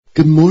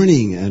Good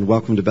morning and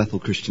welcome to Bethel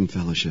Christian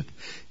Fellowship.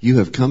 You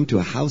have come to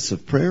a house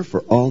of prayer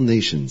for all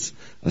nations,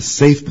 a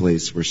safe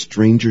place where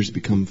strangers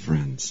become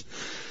friends.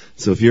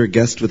 So if you're a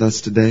guest with us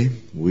today,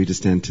 we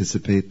just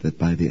anticipate that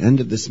by the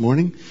end of this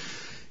morning,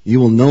 you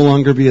will no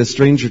longer be a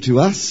stranger to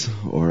us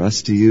or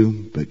us to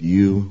you, but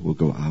you will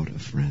go out a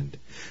friend.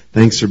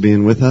 Thanks for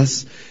being with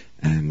us,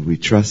 and we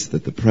trust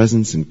that the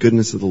presence and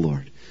goodness of the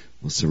Lord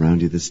will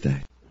surround you this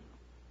day.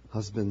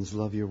 Husbands,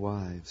 love your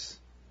wives.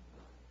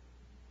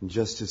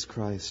 Just as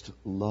Christ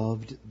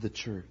loved the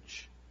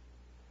church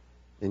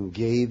and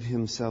gave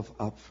himself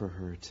up for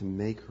her to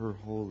make her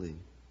holy,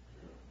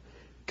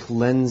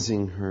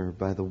 cleansing her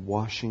by the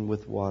washing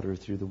with water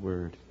through the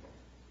Word,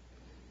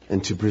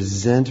 and to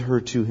present her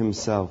to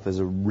himself as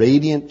a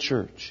radiant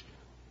church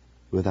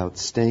without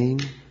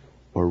stain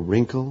or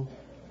wrinkle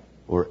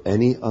or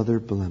any other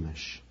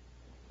blemish,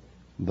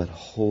 but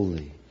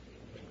holy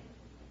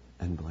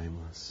and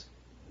blameless.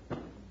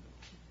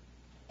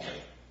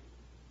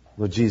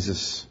 Lord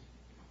Jesus,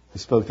 you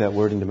spoke that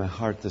word into my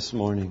heart this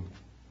morning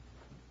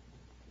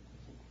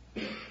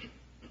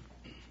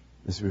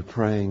as we were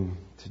praying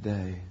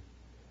today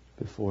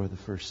before the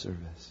first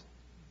service.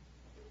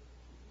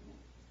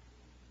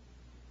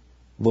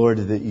 Lord,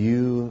 that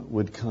you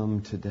would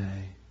come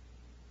today,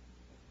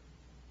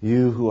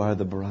 you who are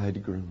the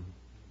bridegroom.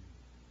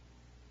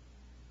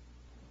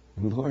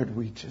 And Lord,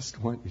 we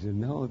just want you to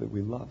know that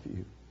we love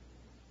you.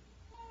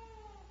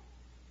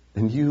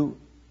 And you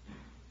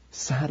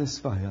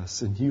satisfy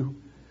us, and you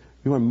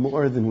are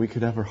more than we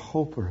could ever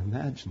hope or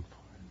imagine for.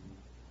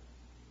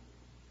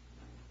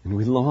 And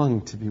we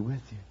long to be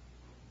with you.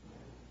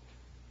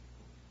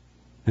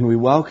 And we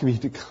welcome you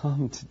to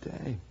come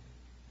today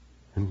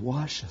and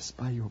wash us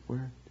by your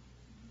word.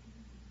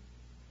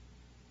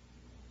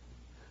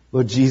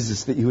 Lord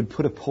Jesus, that you would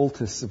put a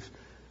poultice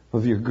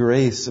of your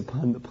grace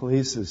upon the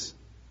places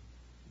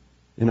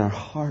in our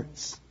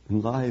hearts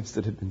and lives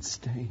that have been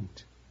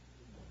stained.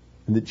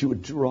 And that you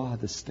would draw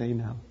the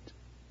stain out.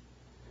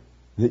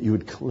 That you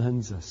would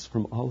cleanse us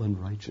from all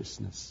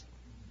unrighteousness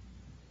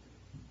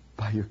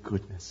by your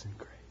goodness and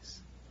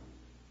grace.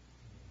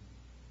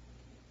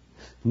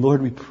 And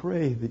Lord, we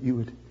pray that you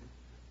would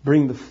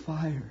bring the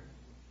fire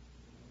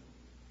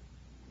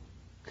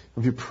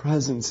of your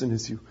presence, and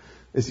as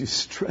you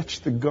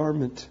stretch the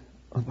garment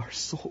of our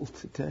soul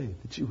today,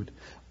 that you would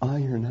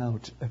iron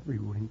out every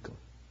wrinkle.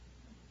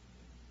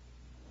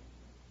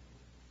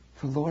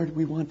 For Lord,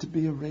 we want to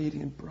be a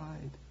radiant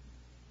bride.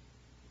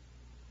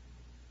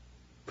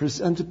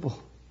 Presentable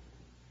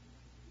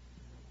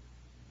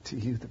to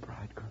you, the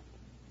bridegroom.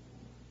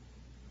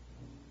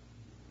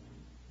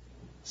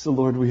 So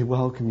Lord, we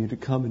welcome you to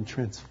come and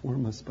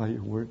transform us by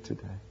your word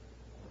today.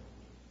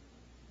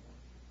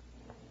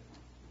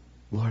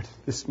 Lord,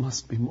 this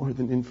must be more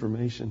than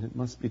information. It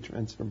must be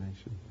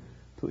transformation.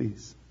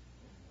 Please.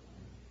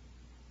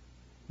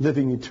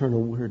 Living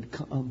eternal word,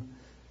 come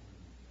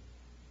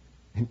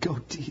and go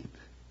deep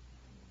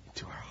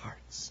into our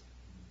hearts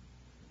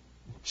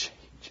and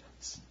change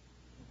us.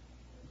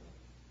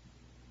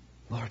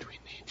 Lord, we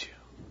need you.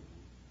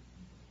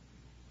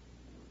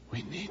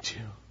 We need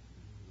you.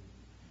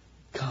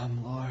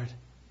 Come, Lord.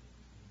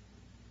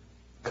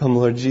 Come,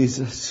 Lord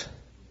Jesus.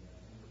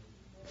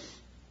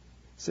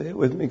 Say it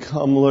with me.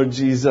 Come, Lord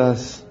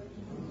Jesus.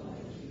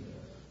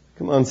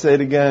 Come on, say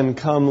it again.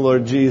 Come,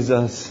 Lord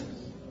Jesus.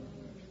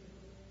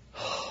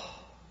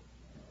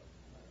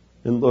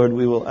 And Lord,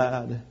 we will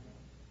add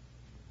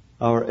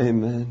our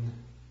amen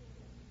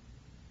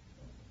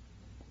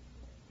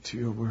to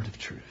your word of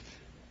truth.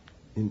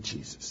 In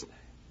Jesus'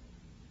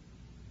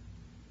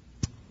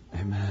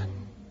 name. Amen.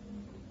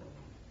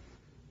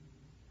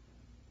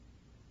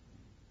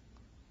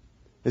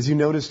 As you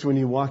noticed when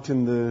you walked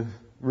in the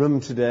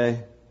room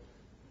today,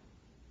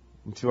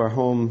 into our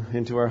home,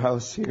 into our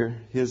house here,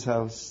 his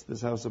house,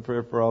 this house of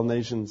prayer for all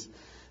nations,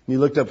 and you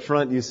looked up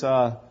front, you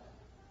saw a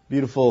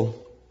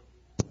beautiful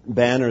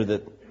banner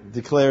that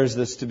declares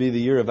this to be the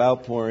year of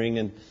outpouring,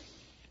 and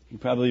you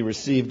probably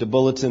received a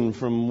bulletin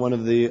from one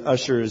of the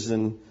ushers,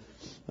 and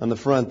on the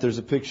front there's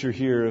a picture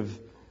here of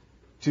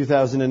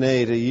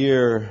 2008, a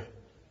year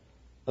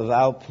of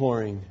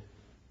outpouring.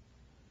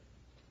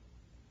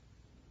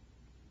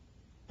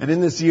 And in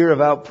this year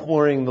of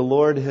outpouring, the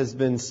Lord has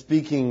been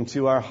speaking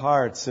to our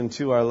hearts and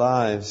to our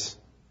lives.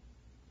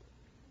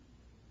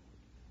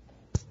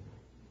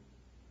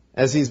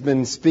 As He's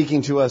been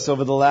speaking to us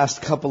over the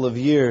last couple of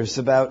years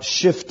about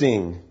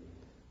shifting.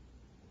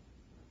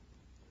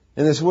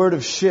 And this word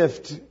of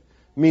shift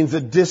means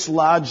a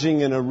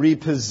dislodging and a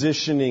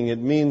repositioning. It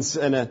means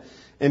an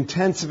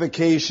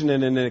intensification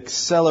and an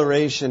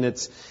acceleration.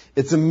 It's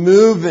a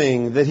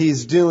moving that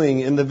He's doing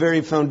in the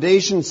very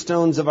foundation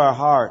stones of our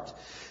heart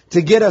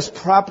to get us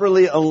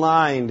properly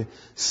aligned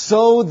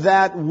so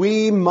that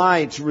we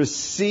might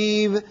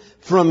receive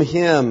from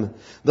Him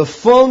the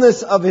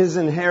fullness of His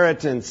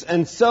inheritance,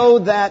 and so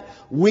that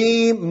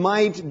we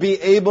might be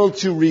able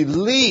to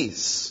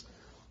release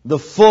the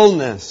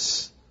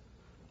fullness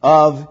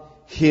of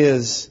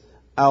His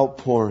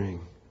outpouring.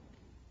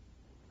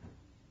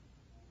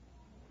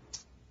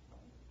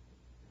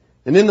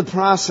 And in the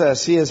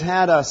process, He has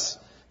had us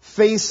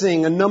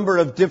facing a number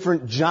of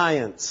different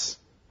giants.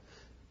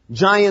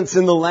 Giants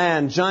in the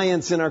land,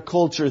 giants in our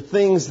culture,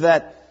 things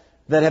that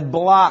have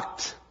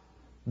blocked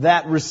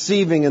that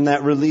receiving and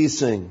that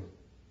releasing.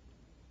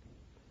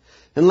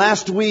 And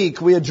last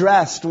week, we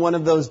addressed one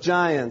of those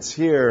giants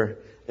here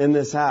in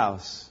this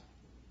house.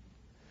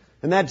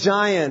 And that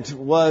giant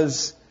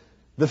was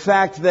the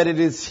fact that it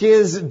is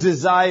His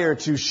desire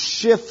to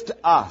shift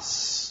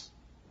us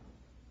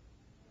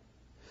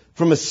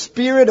from a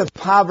spirit of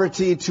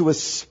poverty to a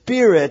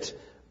spirit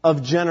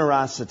of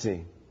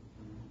generosity.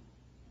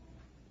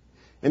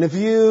 And if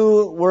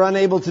you were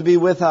unable to be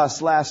with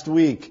us last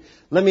week,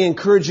 let me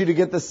encourage you to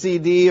get the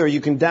CD, or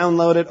you can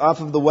download it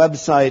off of the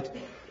website.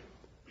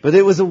 But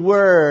it was a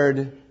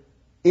word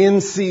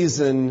in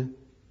season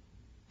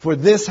for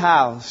this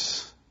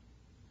house.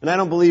 And I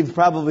don't believe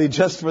probably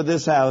just for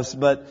this house,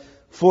 but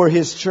for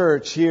His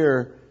church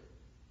here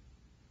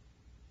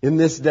in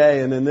this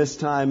day and in this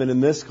time and in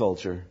this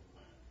culture.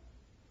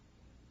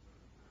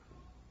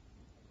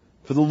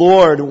 For the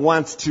Lord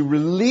wants to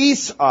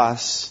release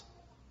us,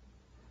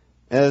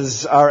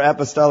 as our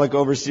apostolic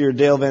overseer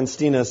Dale Van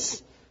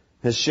Steenis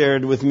has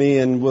shared with me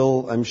and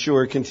will, I'm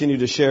sure, continue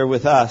to share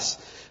with us.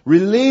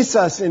 Release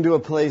us into a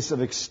place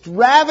of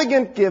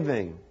extravagant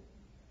giving.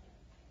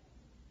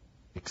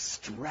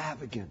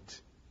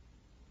 Extravagant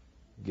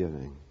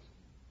giving.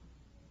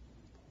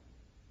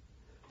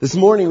 This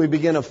morning we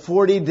begin a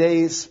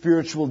 40-day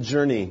spiritual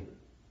journey.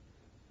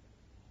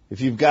 If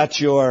you've got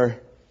your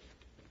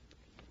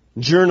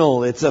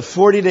journal, it's a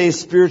 40-day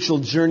spiritual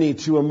journey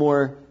to a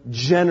more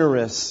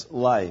generous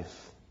life.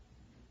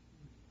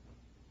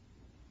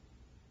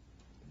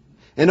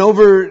 And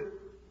over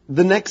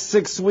the next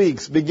 6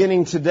 weeks,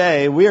 beginning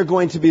today, we are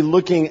going to be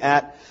looking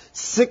at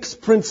 6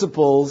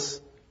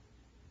 principles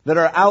that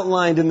are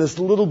outlined in this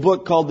little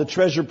book called The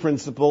Treasure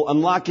Principle,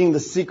 Unlocking the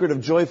Secret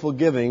of Joyful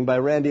Giving by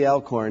Randy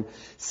Alcorn.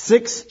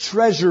 6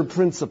 treasure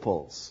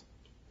principles.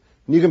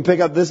 And you can pick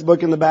up this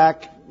book in the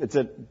back. It's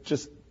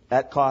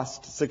at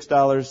cost,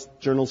 $6.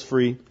 Journal's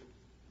free.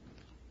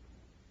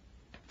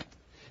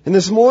 And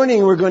this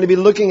morning we're going to be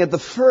looking at the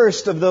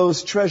first of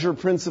those treasure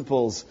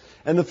principles.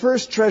 And the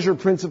first treasure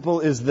principle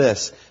is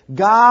this: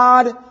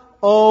 God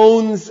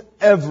owns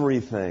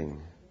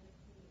everything.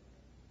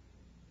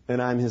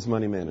 And I'm His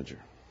money manager.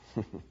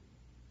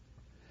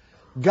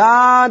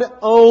 God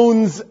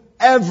owns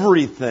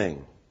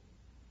everything.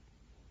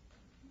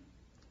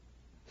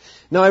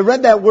 Now, I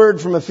read that word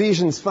from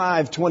Ephesians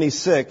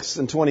 5:26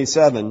 and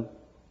 27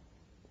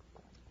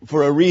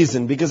 for a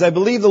reason, because I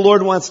believe the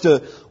Lord wants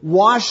to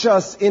wash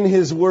us in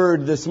His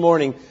Word this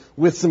morning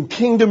with some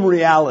kingdom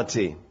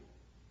reality.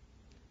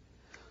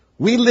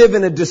 We live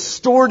in a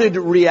distorted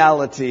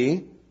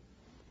reality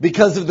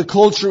because of the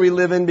culture we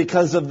live in,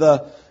 because of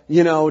the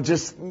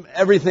just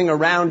everything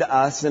around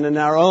us and in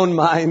our own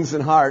minds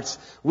and hearts.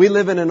 We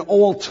live in an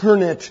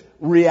alternate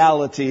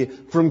reality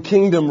from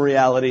kingdom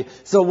reality.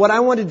 So what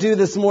I want to do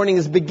this morning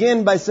is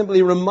begin by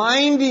simply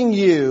reminding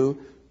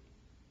you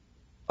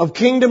of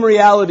kingdom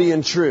reality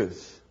and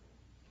truth.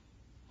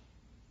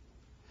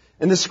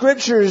 And the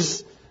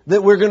scriptures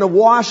that we're going to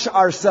wash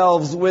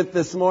ourselves with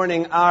this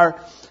morning are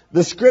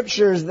the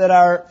scriptures that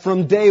are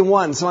from day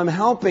one. So I'm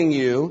helping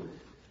you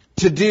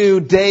to do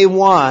day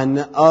one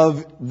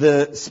of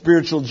the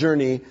spiritual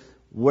journey,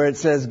 where it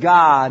says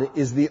God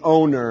is the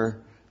owner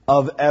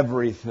of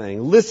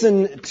everything.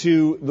 Listen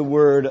to the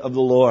word of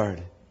the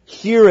Lord.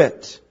 Hear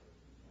it.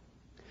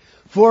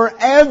 For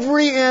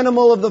every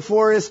animal of the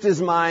forest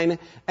is mine,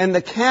 and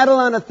the cattle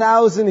on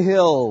 1,000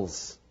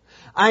 hills.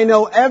 I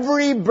know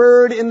every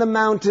bird in the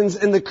mountains,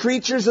 and the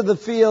creatures of the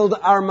field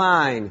are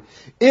mine.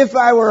 If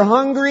I were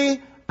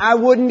hungry, I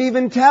wouldn't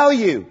even tell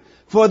you.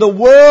 For the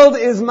world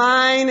is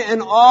mine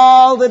and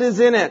all that is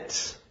in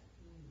it.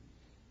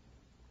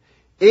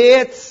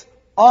 It's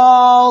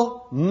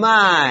all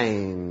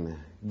mine,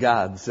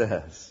 God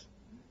says.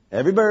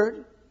 Every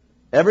bird,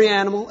 every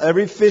animal,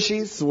 every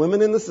fishy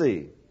swimming in the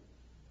sea.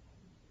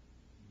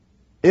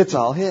 It's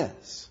all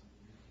His.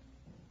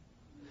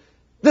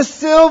 The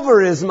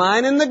silver is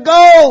mine and the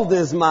gold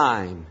is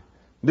mine,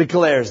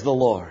 declares the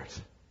Lord.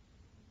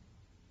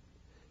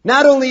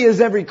 Not only is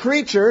every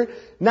creature,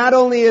 not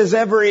only is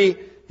everything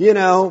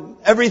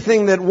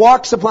that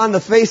walks upon the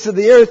face of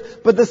the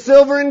earth, but the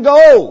silver and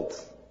gold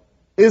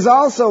is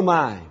also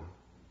mine.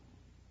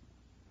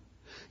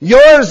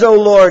 Yours, O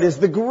Lord, is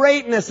the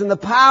greatness and the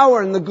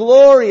power and the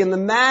glory and the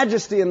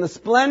majesty and the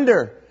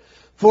splendor.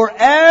 For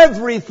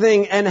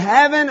everything in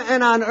heaven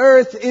and on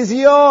earth is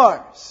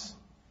yours.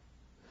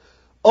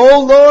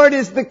 O Lord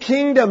is the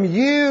kingdom.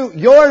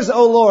 Yours,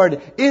 O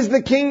Lord, is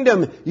the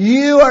kingdom.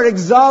 You are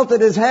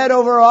exalted as head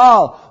over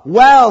all.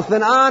 Wealth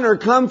and honor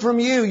come from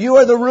you. You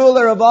are the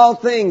ruler of all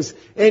things.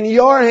 In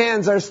your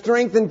hands are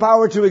strength and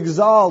power to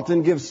exalt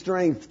and give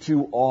strength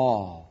to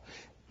all.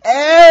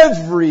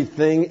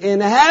 Everything in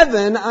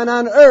heaven and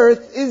on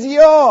earth is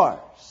yours.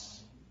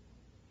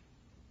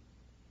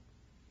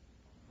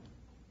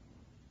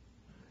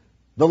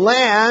 The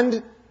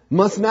land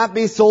must not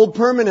be sold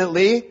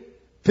permanently,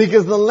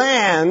 Because the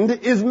land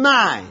is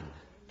mine.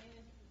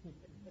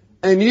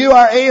 And you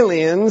are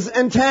aliens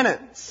and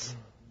tenants.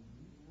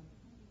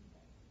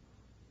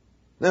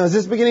 Now, is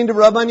this beginning to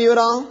rub on you at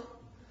all?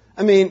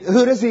 I mean,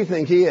 who does he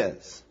think he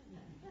is?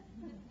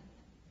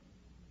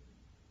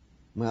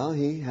 Well,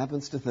 he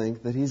happens to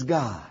think that he's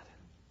God.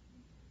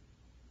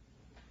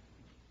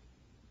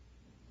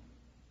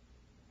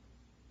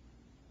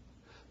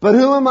 But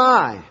who am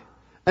I?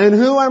 And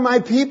who are my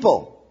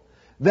people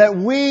that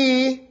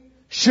we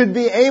should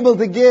be able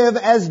to give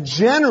as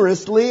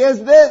generously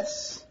as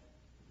this?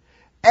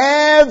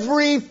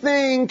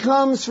 Everything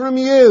comes from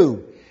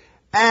you.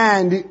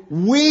 And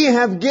we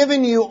have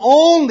given you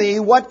only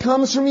what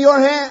comes from your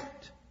hand.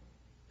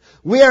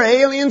 We are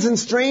aliens and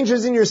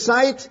strangers in your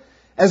sight,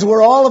 as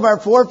were all of our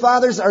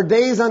forefathers. Our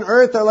days on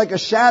earth are like a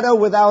shadow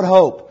without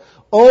hope.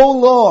 O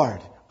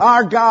Lord,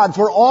 our God,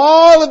 for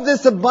all of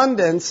this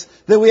abundance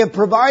that we have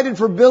provided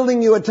for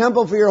building you a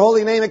temple for your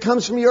holy name, it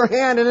comes from your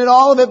hand, and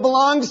all of it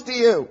belongs to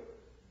you.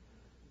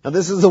 Now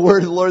this is the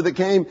word of the Lord that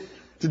came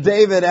to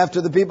David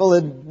after the people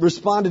had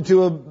responded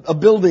to a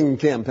building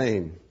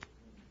campaign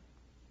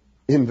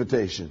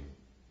invitation.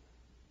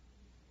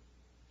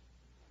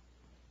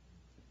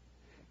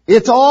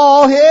 It's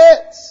all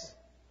His.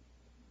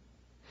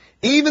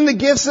 Even the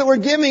gifts that we're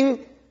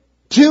giving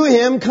to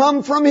Him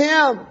come from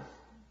Him.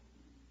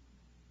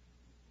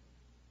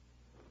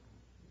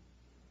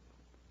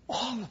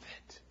 All of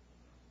it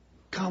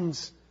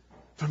comes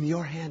from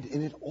your hand,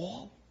 and it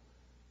all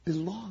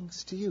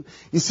belongs to you.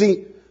 You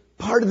see,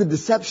 part of the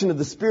deception of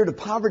the spirit of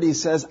poverty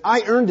says,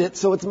 I earned it,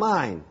 so it's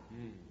mine.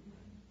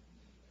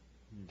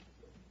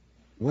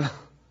 Well,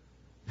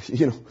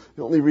 the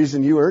only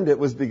reason you earned it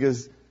was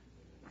because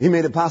He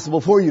made it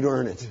possible for you to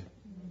earn it.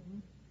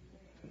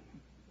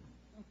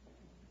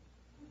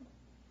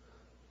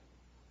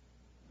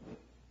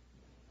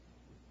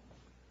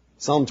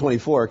 Psalm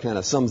 24 kind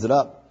of sums it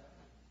up.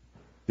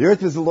 The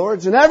earth is the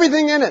Lord's and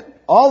everything in it,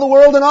 all the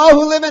world and all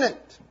who live in it.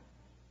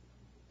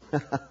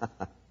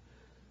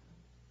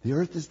 The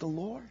earth is the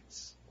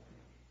Lord's.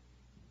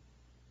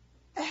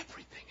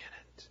 Everything in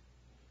it.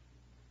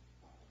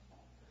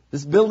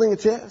 This building,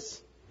 it's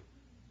His.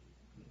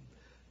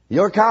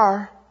 Your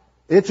car,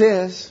 it's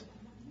His.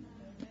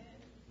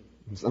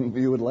 Some of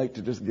you would like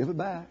to just give it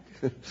back.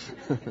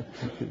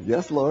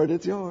 Yes, Lord,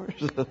 it's yours.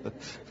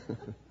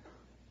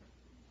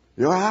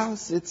 Your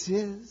house, it's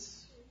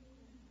His.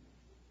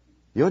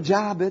 Your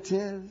job, it's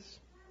His.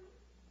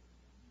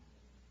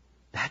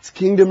 That's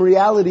kingdom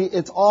reality.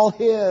 It's all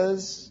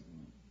His.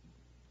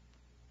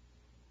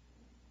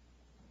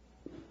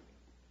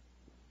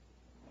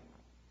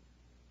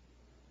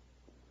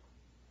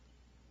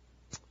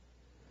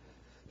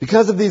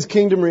 Because of these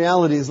kingdom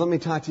realities, let me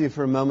talk to you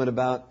for a moment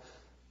about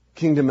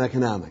kingdom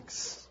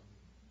economics.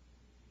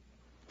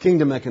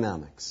 Kingdom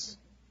economics.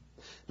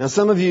 Now,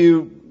 some of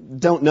you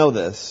don't know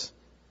this,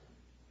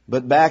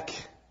 but back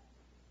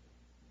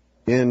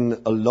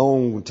in a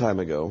long time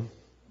ago,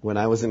 when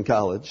I was in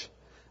college,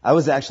 I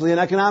was actually an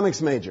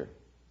economics major,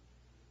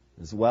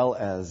 as well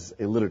as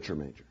a literature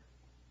major.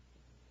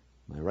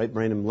 My right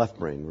brain and left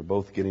brain were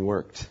both getting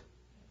worked.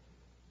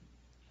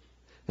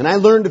 And I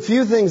learned a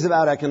few things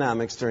about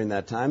economics during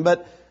that time,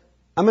 but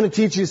I'm going to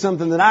teach you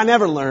something that I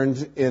never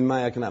learned in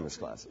my economics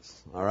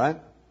classes. All right?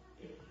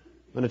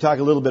 I'm going to talk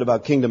a little bit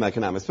about kingdom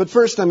economics. But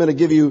first, I'm going to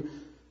give you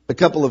a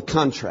couple of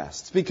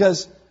contrasts,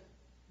 because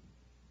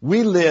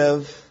we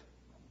live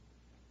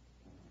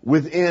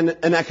within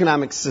an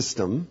economic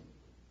system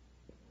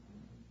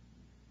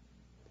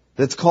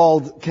that's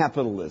called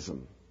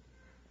capitalism.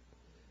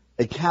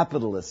 A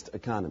capitalist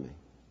economy.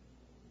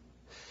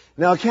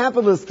 Now, a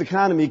capitalist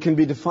economy can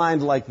be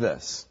defined like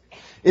this.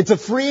 It's a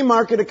free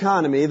market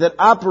economy that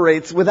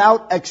operates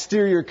without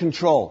exterior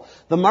control.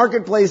 The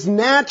marketplace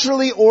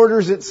naturally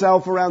orders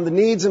itself around the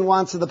needs and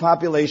wants of the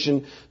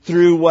population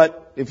through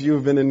what, if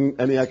you've been in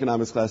any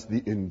economics class,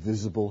 the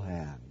invisible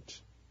hand.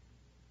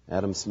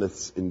 Adam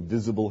Smith's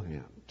invisible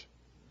hand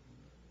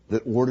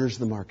that orders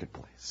the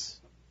marketplace.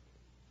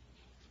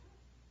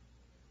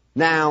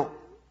 Now,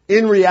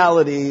 in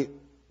reality,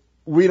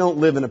 we don't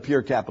live in a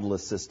pure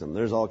capitalist system.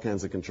 There's all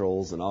kinds of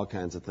controls and all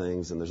kinds of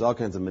things, and there's all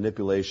kinds of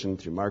manipulation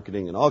through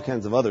marketing and all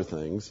kinds of other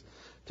things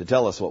to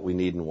tell us what we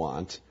need and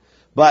want.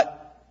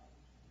 But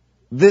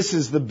this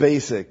is the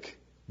basic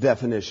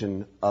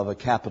definition of a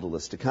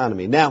capitalist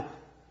economy. Now,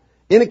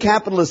 in a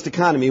capitalist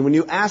economy, when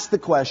you ask the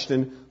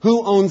question,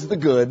 who owns the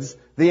goods,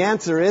 the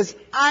answer is,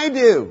 I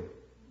do.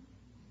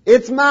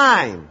 It's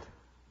mine.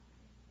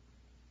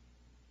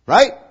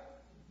 Right?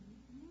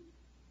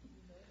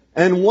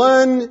 And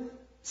one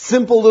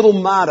simple little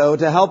motto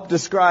to help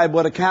describe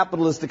what a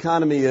capitalist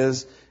economy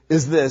is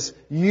this: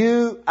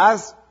 you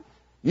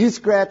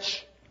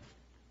scratch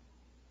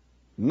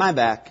my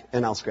back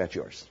and I'll scratch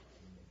yours.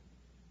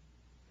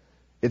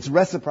 It's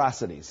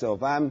reciprocity. So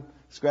if I'm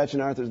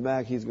scratching Arthur's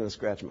back, he's going to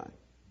scratch mine.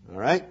 All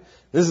right?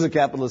 This is a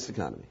capitalist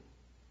economy.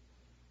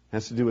 It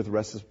has to do with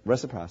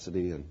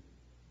reciprocity and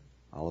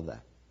all of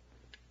that.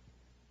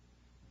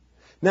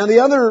 Now, the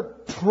other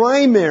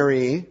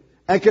primary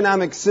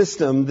economic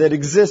system that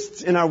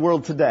exists in our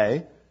world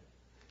today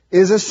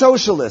is a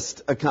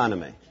socialist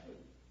economy.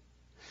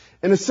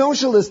 And a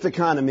socialist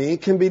economy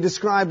can be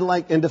described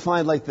like and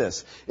defined like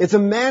this. It's a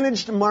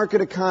managed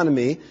market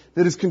economy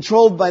that is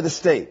controlled by the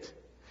state.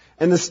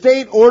 And the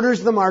state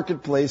orders the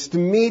marketplace to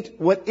meet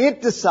what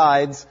it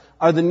decides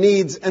are the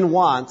needs and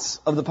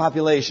wants of the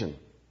population.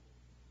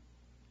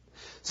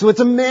 So it's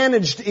a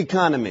managed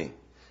economy.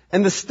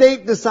 And the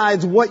state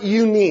decides what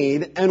you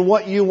need and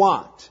what you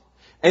want.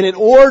 And it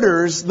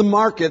orders the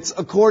markets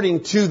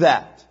according to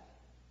that.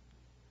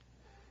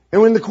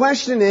 And when the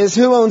question is,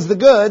 who owns the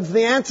goods?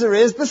 The answer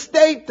is, the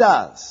state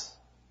does.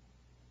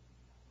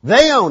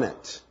 They own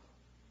it.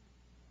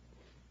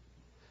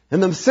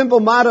 And the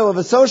simple motto of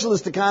a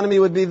socialist economy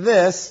would be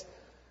this: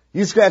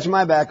 you scratch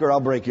my back or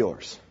I'll break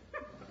yours.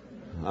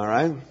 All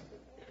right?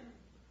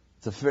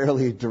 It's a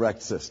fairly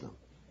direct system.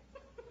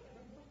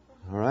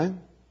 All right?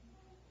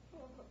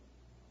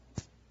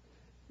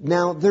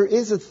 Now, there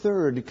is a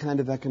third kind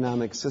of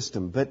economic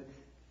system, but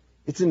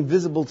it's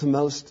invisible to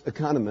most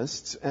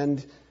economists,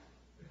 and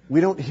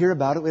we don't hear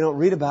about it, we don't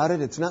read about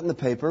it, it's not in the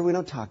paper, we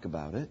don't talk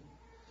about it.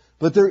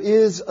 But there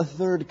is a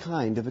third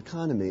kind of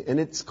economy, and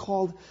it's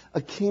called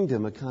a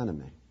kingdom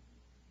economy.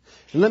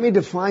 And let me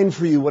define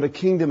for you what a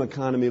kingdom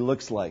economy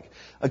looks like.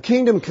 A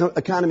kingdom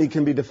economy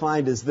can be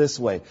defined as this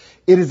way.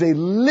 It is a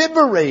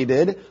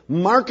liberated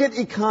market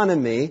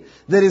economy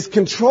that is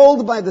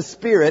controlled by the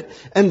Spirit,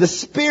 and the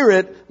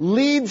Spirit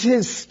leads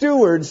His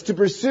stewards to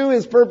pursue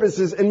His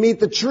purposes and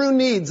meet the true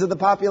needs of the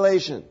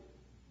population.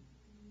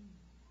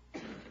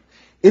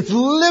 It's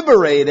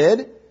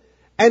liberated,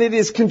 and it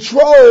is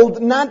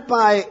controlled not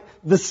by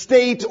the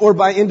state or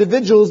by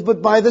individuals,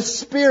 but by the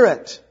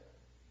Spirit.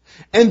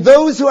 And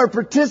those who are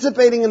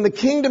participating in the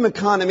kingdom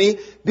economy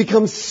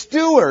become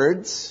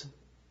stewards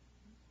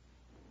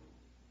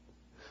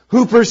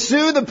who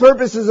pursue the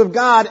purposes of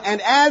God,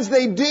 and as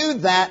they do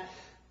that,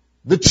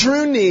 the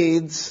true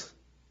needs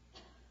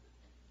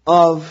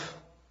of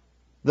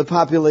the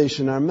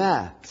population are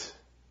met.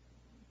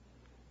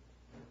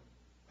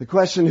 The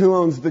question, who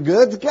owns the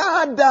goods?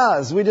 God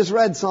does. We just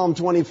read Psalm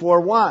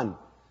 24:1.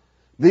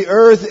 The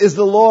earth is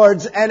the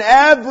Lord's and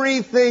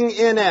everything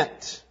in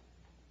it.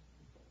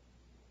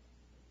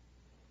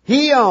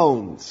 He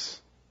owns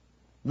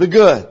the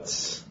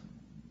goods.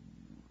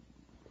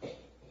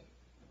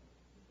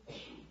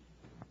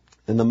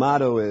 And the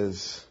motto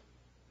is,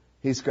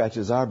 He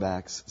scratches our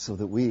backs so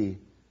that we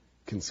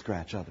can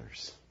scratch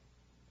others.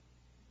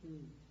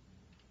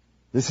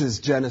 This is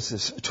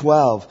Genesis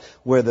 12,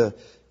 where the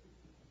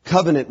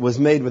covenant was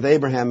made with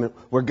Abraham,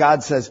 where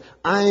God says,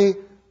 I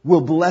will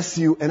bless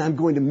you and I'm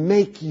going to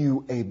make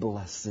you a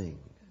blessing.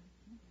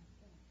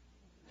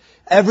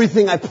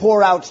 Everything I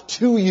pour out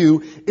to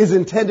you is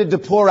intended to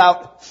pour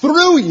out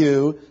through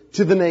you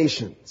to the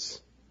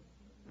nations.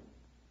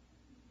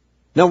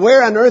 Now,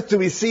 where on earth do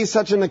we see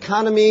such an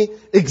economy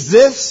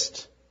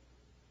exist?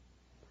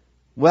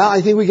 Well,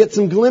 I think we get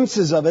some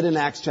glimpses of it in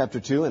Acts chapter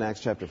 2 and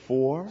Acts chapter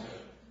 4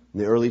 in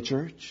the early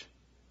church.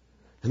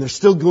 And there's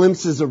still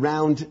glimpses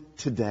around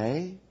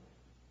today.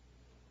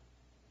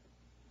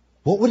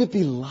 What would it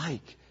be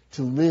like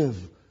to live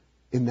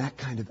in that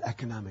kind of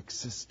economic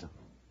system?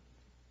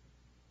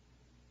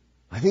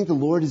 I think the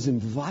Lord is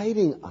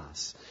inviting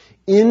us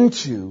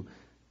into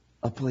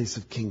a place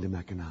of kingdom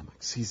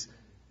economics.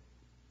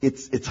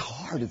 It's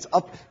hard. It's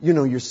up. You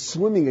know, you're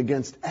swimming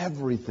against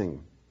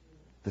everything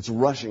that's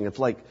rushing. It's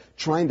like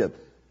trying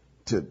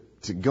to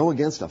go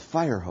against a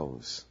fire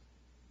hose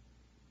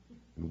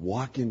and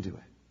walk into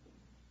it.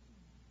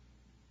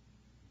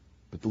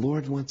 But the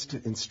Lord wants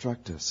to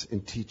instruct us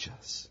and teach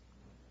us.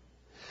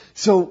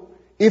 So,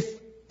 if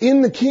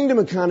in the kingdom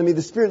economy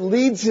the Spirit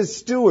leads His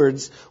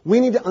stewards, we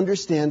need to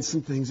understand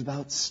some things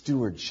about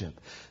stewardship.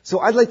 So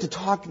I'd like to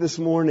talk this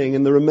morning,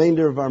 in the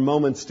remainder of our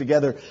moments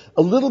together,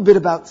 a little bit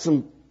about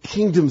some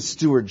kingdom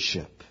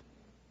stewardship.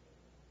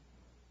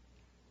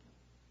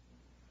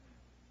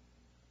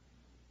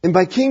 And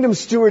by kingdom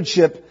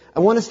stewardship,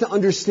 I want us to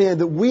understand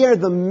that we are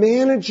the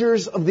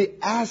managers of the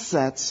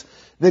assets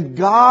that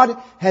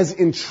God has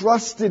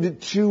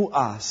entrusted to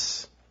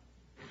us,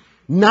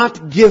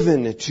 not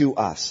given to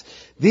us.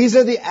 These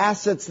are the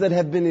assets that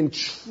have been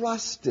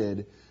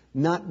entrusted,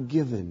 not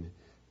given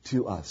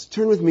to us.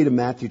 Turn with me to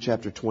Matthew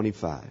chapter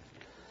 25.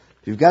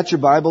 If you've got your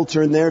Bible,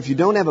 turn there. If you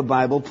don't have a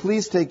Bible,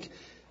 please take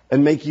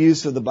and make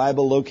use of the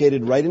Bible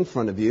located right in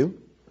front of you.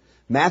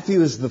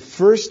 Matthew is the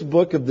first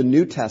book of the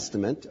New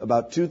Testament,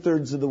 about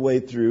 2/3 of the way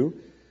through.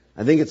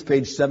 I think it's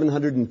page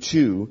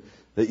 702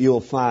 that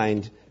you'll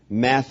find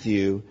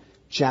Matthew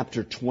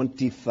chapter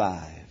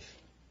 25.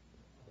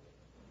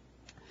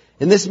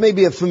 And this may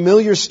be a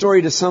familiar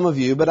story to some of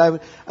you, but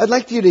I'd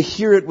like you to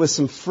hear it with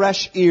some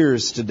fresh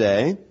ears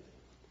today.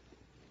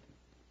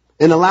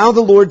 And allow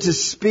the Lord to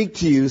speak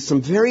to you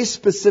some very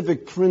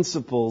specific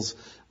principles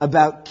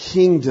about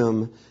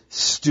kingdom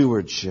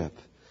stewardship.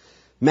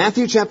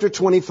 Matthew chapter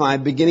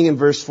 25, beginning in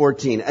verse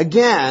 14.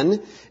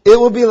 Again, it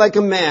will be like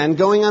a man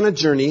going on a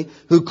journey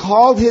who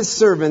called his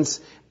servants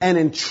and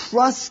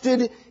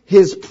entrusted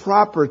his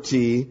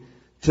property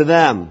to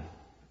them,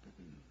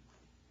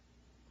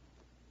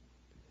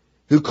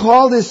 who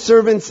called his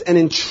servants and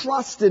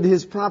entrusted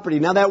his property.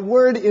 Now that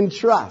word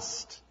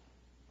entrust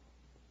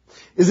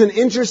is an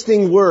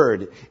interesting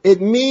word.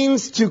 It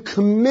means to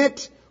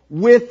commit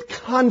with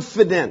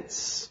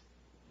confidence.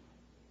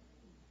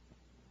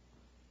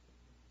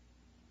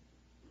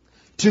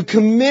 To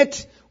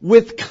commit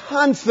with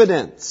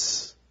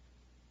confidence.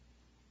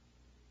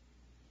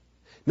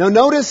 Now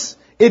notice,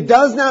 it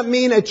does not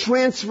mean a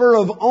transfer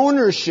of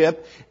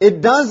ownership.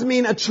 It does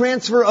mean a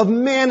transfer of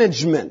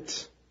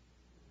management.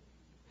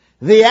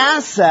 The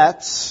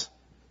assets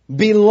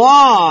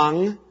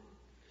belong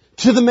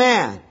to the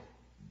man.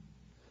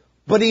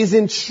 But he's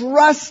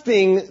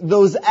entrusting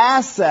those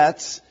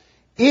assets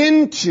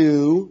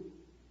into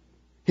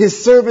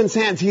his servant's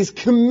hands. He's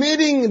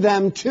committing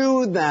them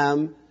to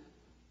them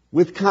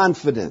with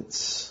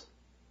confidence.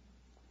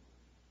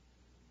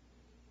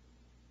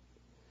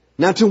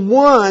 Now to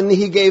one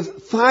he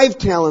gave 5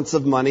 talents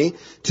of money,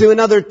 to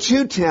another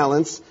 2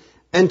 talents,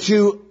 and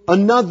to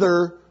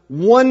another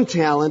 1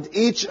 talent,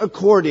 each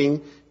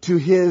according to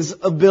his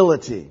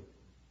ability.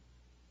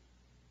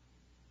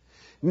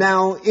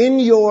 Now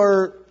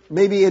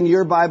maybe in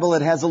your Bible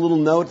it has a little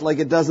note like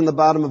it does in the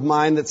bottom of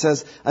mine that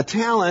says a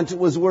talent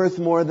was worth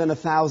more than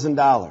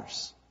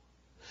 $1,000.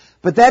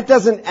 But that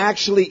doesn't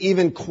actually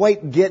even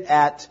quite get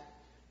at,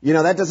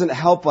 that doesn't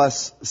help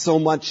us so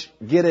much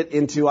get it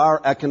into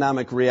our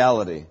economic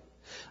reality.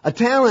 A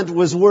talent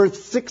was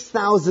worth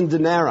 6,000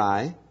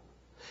 denarii,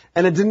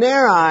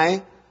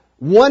 and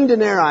one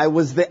denarii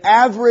was the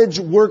average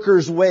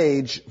worker's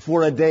wage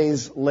for a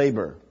day's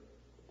labor.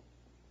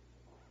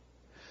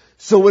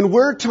 So when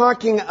we're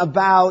talking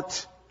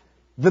about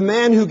the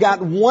man who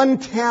got 1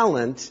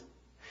 talent,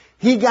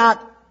 he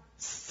got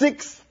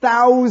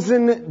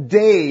 6,000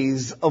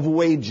 days of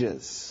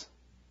wages.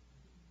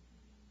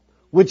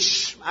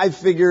 Which I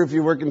figure if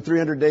you're working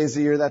 300 days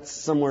a year, that's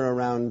somewhere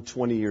around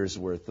 20 years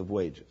worth of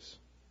wages.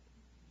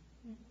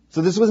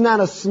 So this was not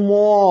a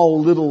small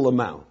little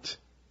amount.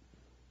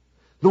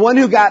 The one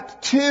who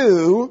got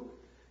 2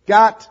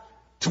 got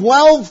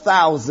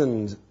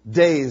 12,000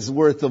 days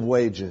worth of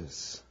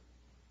wages.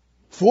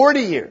 40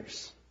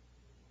 years.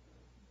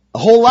 A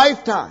whole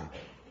lifetime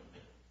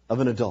of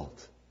an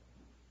adult.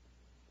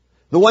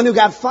 The one who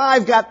got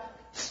 5 got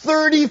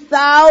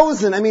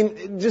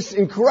 30,000. Just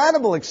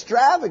incredible,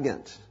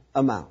 extravagant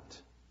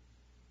amount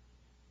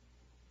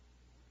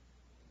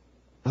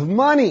of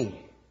money.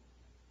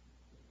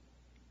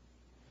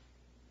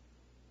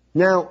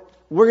 Now,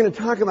 we're going to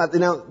talk about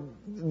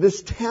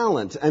this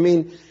talent.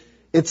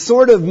 It's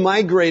sort of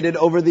migrated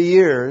over the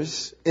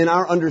years in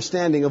our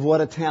understanding of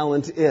what a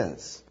talent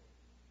is.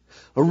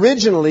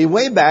 Originally,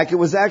 way back, it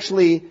was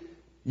actually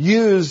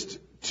used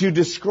to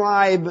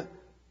describe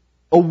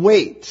a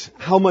weight,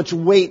 how much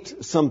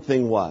weight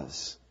something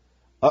was.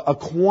 A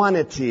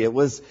quantity.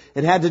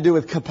 It had to do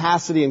with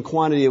capacity and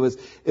quantity.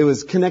 It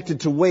was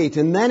connected to weight.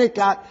 And then it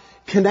got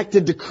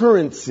connected to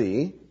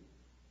currency.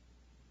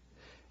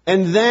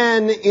 And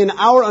then in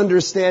our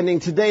understanding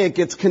today, it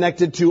gets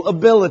connected to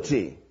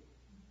ability.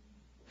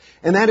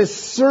 And that is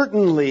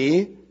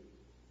certainly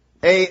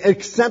an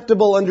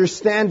acceptable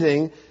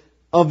understanding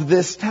of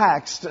this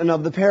text and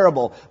of the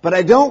parable. But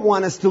I don't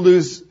want us to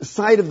lose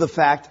sight of the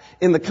fact,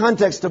 in the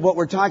context of what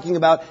we're talking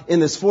about in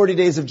this 40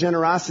 days of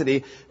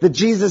generosity, that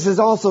Jesus is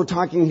also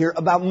talking here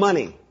about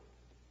money.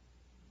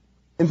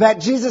 In fact,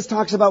 Jesus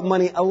talks about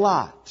money a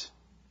lot.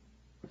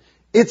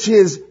 It's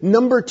his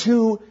number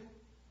 2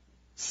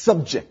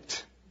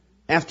 subject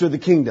after the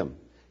kingdom.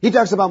 He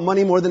talks about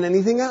money more than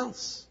anything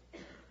else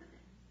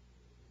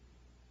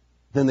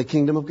than the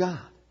kingdom of God.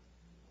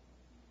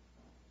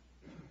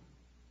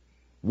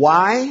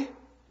 Why?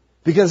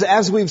 Because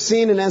as we've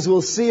seen and as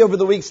we'll see over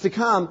the weeks to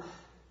come,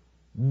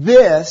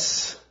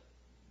 this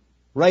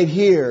right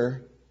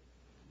here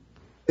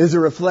is a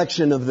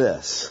reflection of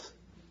this.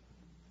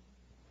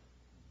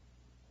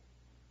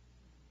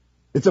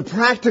 It's a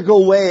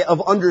practical way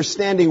of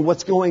understanding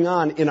what's going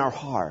on in our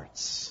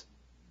hearts.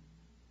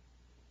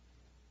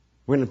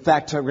 We're going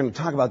to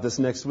talk about this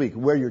next week.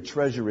 Where your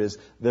treasure is,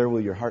 there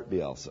will your heart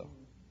be also.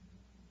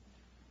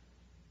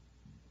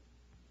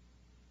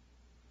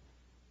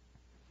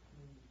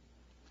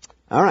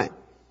 All right.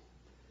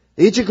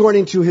 Each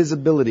according to his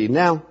ability.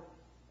 Now,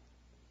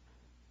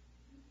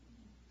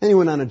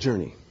 anyone on a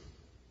journey?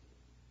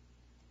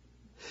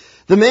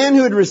 The man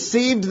who had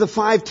received the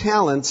 5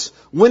 talents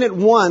went at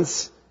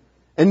once,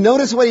 and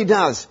notice what he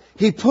does.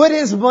 He put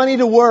his money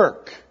to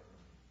work.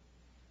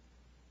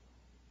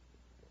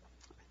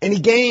 And he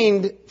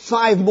gained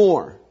 5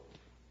 more.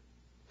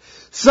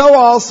 So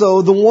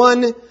also the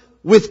one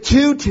with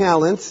 2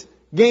 talents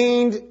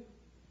gained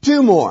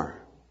 2 more.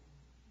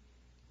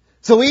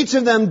 So each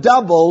of them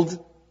doubled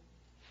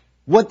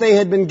what they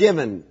had been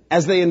given.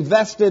 As they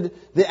invested,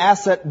 the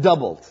asset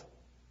doubled.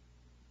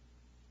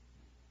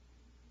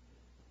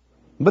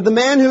 But the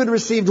man who had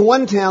received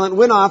 1 talent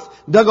went off,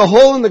 dug a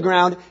hole in the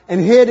ground,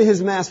 and hid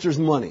his master's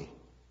money.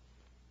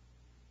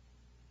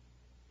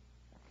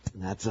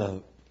 And that's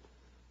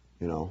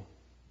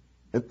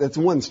That's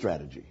one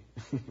strategy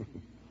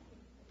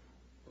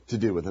to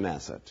do with an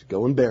asset.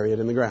 Go and bury it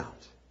in the ground.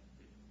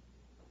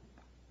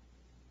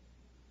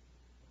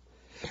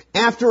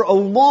 After a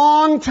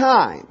long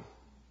time,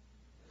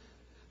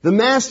 the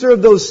master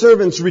of those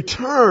servants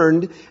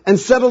returned and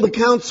settled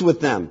accounts with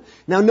them.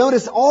 Now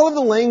notice all of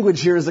the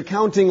language here is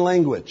accounting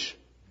language.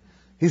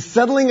 He's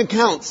settling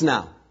accounts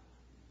now.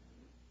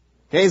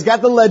 Okay, he's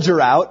got the ledger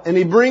out and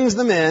he brings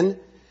them in.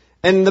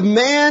 And the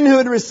man who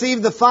had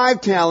received the 5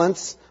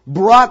 talents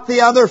brought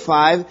the other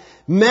 5.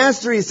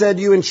 Master, he said,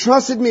 you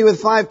entrusted me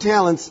with 5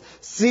 talents.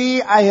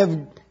 See, I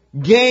have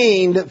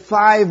gained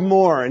 5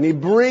 more. And he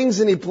brings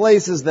and he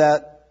places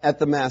that at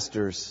the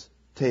master's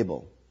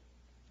table.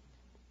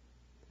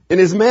 And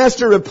his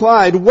master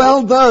replied,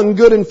 well done,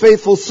 good and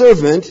faithful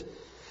servant.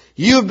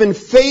 You have been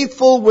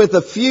faithful with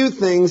a few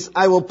things.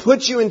 I will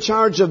put you in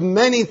charge of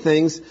many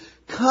things.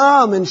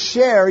 Come and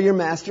share your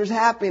master's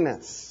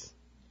happiness.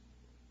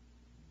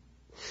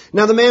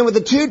 Now the man with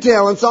the 2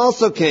 talents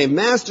also came.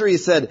 Master, he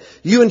said,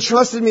 you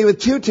entrusted me with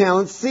 2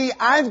 talents. See,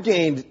 I've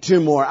gained 2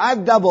 more.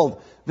 I've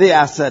doubled the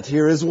asset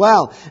here as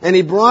well. And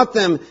he brought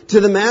them to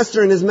the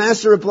master, and his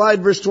master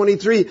replied, verse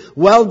 23,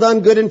 well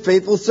done, good and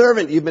faithful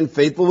servant. You've been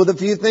faithful with a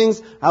few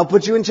things. I'll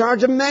put you in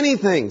charge of many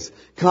things.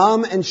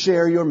 Come and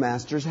share your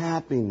master's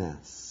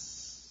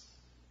happiness.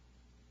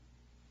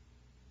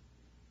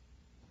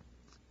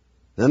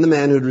 Then the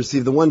man who had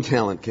received the 1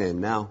 talent came.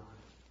 Now,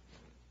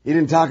 he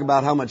didn't talk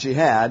about how much he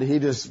had. He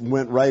just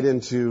went right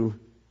into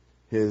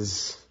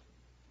his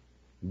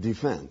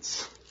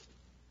defense.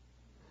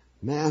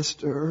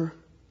 Master,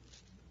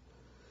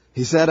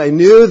 he said, I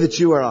knew that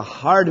you are a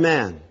hard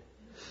man,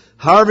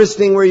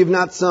 harvesting where you've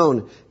not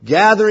sown,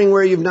 gathering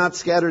where you've not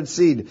scattered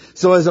seed.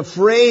 So I was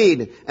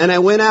afraid, and I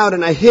went out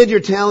and I hid your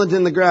talent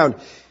in the ground.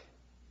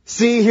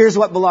 See, here's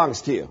what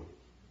belongs to you.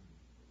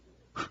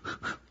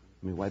 Let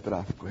me wipe it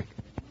off quick.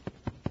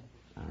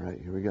 All right,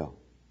 here we go.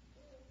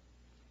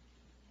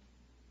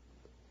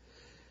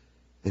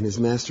 And his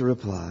master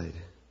replied,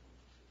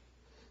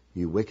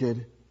 you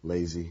wicked,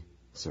 lazy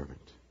servant.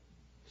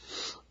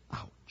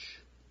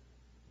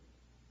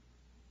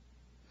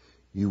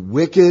 You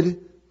wicked,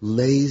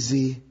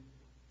 lazy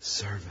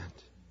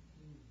servant.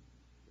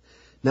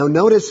 Now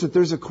notice that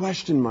there's a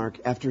question mark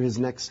after his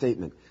next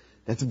statement.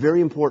 That's very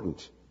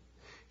important.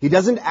 He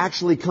doesn't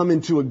actually come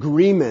into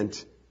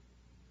agreement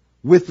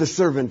with the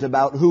servant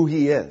about who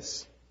he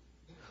is.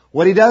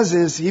 What he does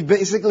is he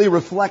basically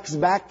reflects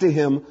back to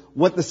him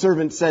what the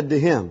servant said to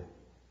him.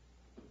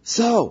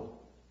 So,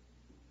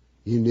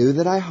 you knew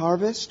that I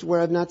harvest where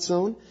I've not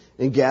sown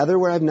and gather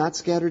where I've not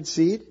scattered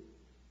seed?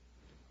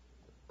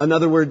 In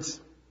other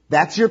words,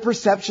 that's your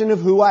perception of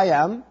who I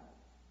am?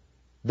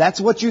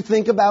 That's what you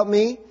think about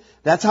me?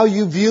 That's how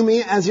you view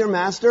me as your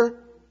master?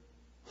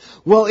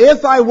 Well,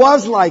 if I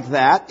was like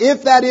that,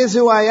 if that is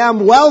who I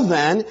am, well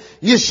then,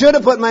 you should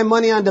have put my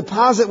money on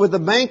deposit with the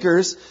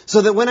bankers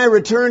so that when I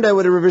returned I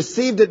would have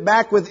received it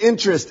back with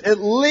interest. At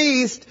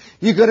least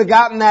you could have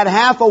gotten that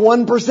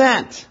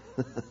 0.5%.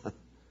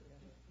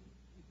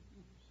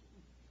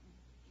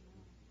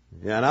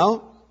 You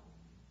know?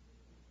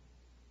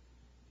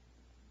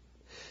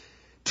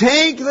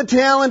 Take the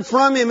talent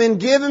from him and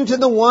give him to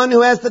the one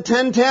who has the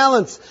 10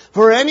 talents.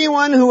 For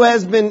anyone who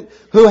has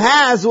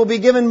will be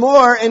given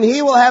more, and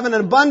he will have an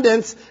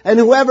abundance, and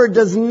whoever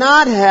does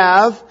not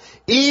have,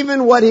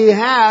 even what he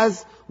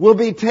has will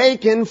be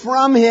taken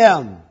from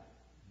him.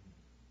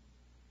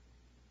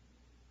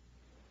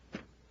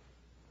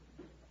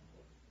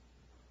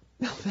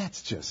 Now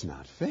that's just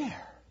not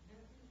fair.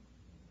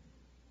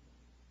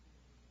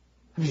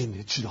 I mean,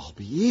 it should all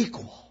be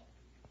equal.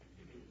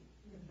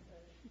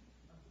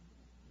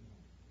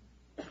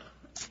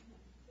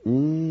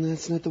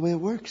 That's not the way it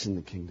works in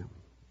the kingdom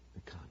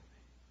economy.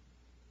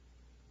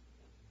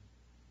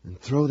 And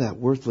throw that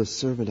worthless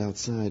servant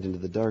outside into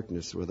the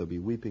darkness where there'll be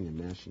weeping and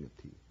gnashing of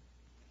teeth.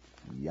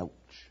 Youch.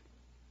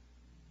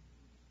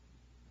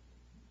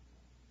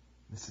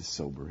 This is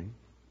sobering.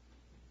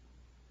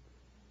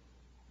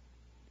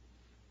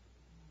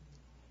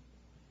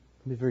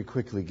 Let me very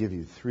quickly give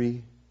you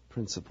 3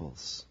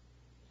 principles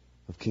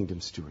of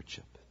kingdom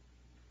stewardship.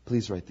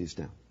 Please write these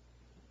down.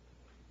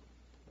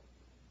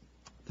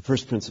 The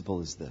first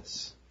principle is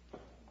this.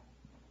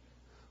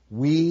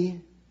 We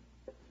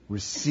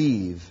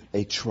receive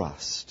a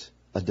trust,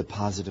 a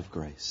deposit of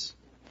grace.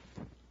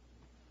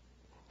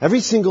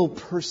 Every single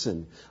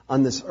person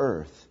on this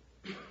earth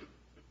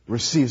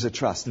receives a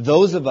trust.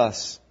 Those of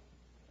us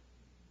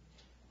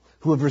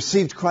who have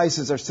received Christ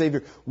as our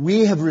Savior,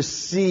 we have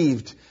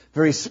received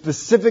very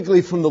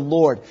specifically from the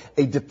Lord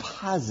a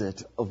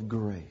deposit of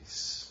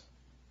grace.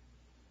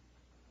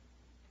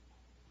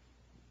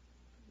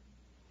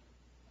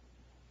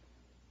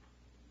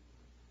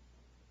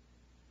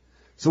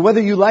 So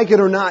whether you like it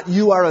or not,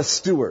 you are a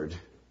steward.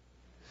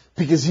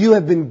 Because you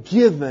have been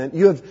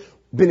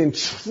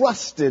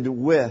entrusted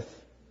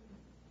with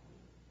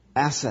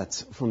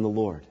assets from the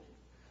Lord.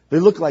 They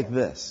look like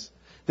this.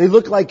 They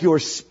look like your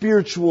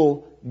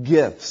spiritual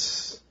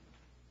gifts.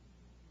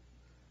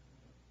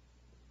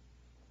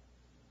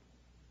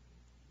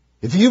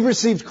 If you've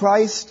received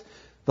Christ,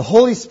 the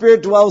Holy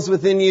Spirit dwells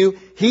within you.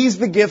 He's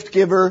the gift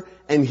giver,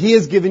 and He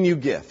has given you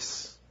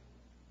gifts.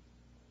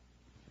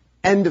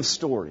 End of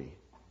story.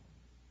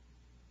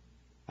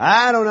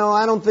 I don't know.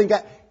 I don't think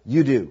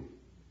You do.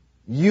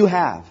 You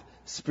have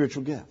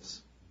spiritual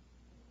gifts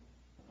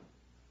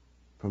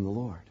from the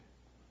Lord.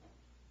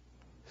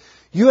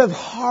 You have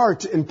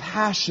heart and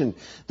passion.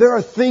 There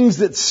are things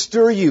that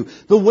stir you.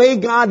 The way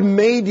God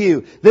made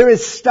you, there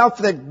is stuff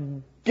that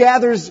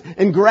gathers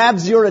and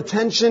grabs your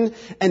attention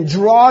and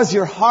draws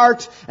your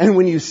heart. And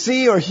when you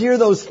see or hear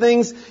those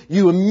things,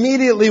 you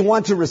immediately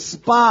want to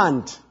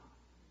respond.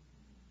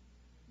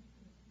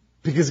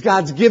 Because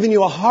God's given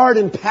you a heart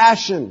and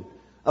passion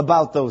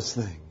about those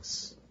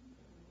things.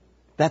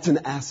 That's an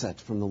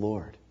asset from the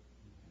Lord.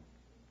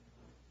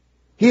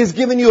 He has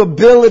given you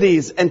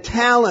abilities and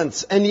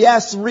talents and,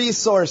 yes,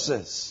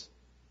 resources.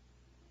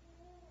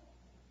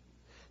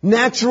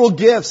 Natural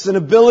gifts and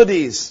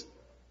abilities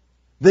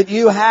that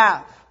you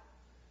have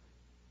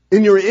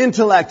in your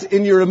intellect,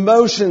 in your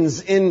emotions,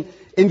 in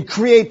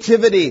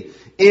creativity,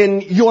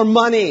 in your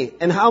money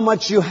and how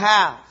much you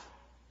have.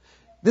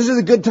 This is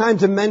a good time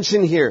to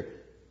mention here.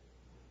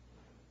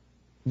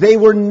 They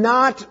were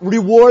not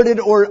rewarded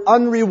or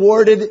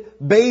unrewarded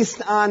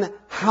based on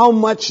how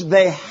much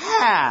they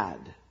had.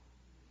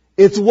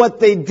 It's what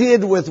they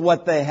did with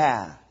what they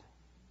had.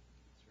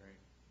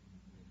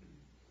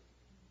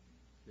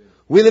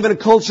 We live in a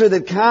culture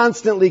that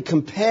constantly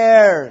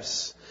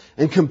compares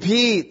and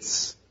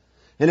competes.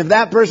 And if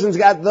that person's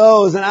got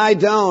those and I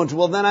don't,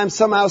 well then I'm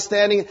somehow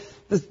standing.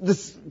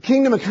 This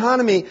kingdom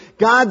economy,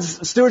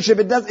 God's stewardship,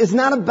 it's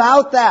not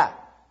about that.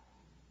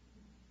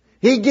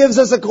 He gives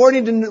us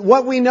according to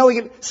what we know.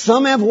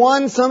 Some have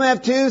 1, some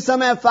have 2,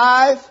 some have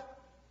 5.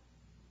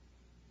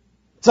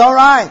 It's all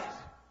right.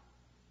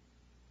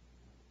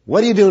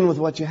 What are you doing with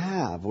what you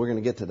have? We're going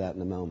to get to that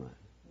in a moment.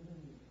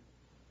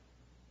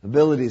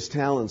 Abilities,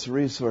 talents,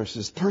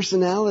 resources,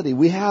 personality.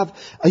 We have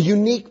a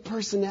unique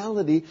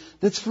personality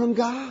that's from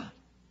God.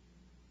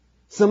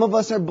 Some of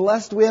us are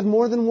blessed we have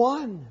more than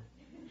one.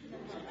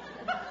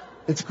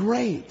 It's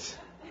great.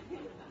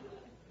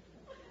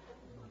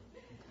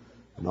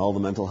 And all the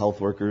mental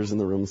health workers in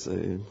the room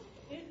say,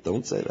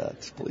 don't say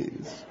that,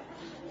 please.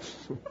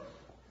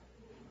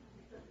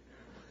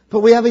 But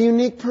we have a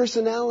unique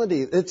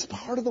personality. It's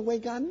part of the way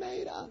God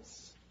made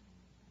us.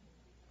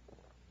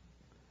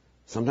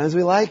 Sometimes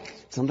we like,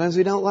 sometimes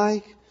we don't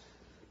like.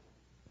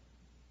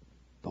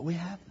 But we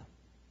have them.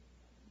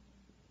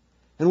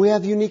 And we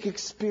have unique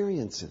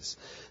experiences.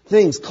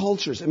 Things,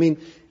 cultures. I mean,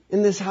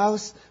 in this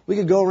house, we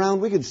could go around,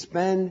 we could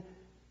spend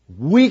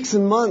weeks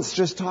and months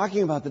just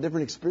talking about the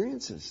different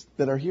experiences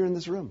that are here in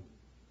this room.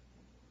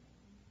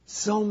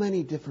 So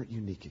many different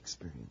unique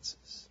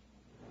experiences.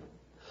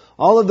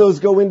 All of those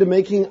go into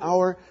making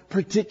our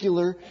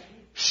particular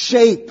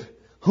shape,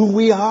 who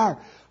we are,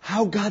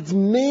 how God's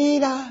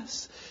made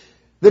us,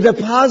 the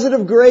deposit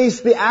of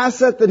grace, the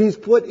asset that He's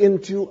put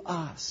into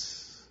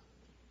us.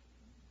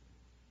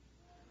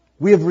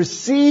 We have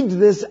received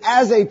this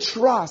as a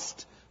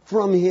trust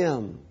from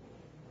Him.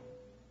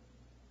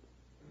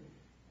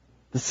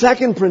 The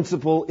second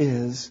principle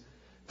is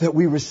that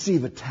we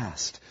receive a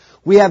test.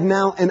 We have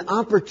now an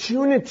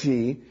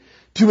opportunity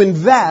to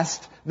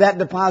invest that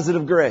deposit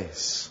of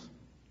grace.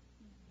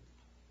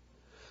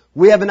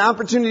 We have an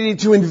opportunity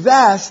to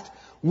invest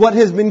what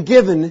has been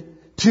given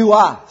to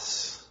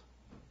us.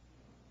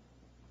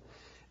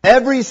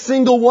 Every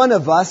single one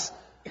of us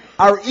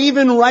are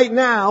even right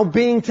now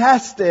being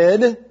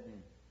tested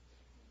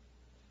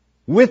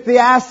with the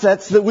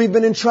assets that we've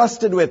been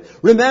entrusted with.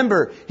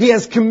 Remember, He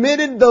has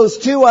committed those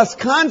to us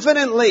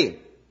confidently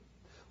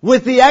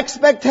with the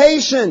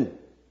expectation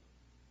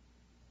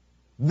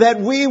that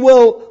we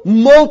will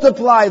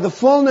multiply the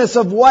fullness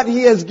of what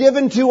He has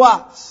given to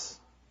us.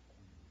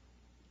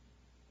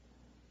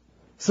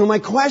 So my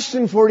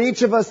question for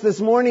each of us this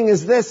morning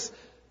is this,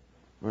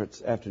 or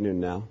it's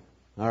afternoon now,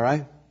 all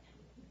right?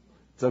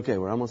 It's okay,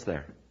 we're almost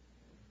there.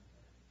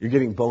 You're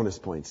getting bonus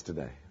points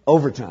today.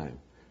 Overtime.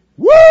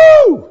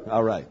 Woo!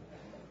 All right.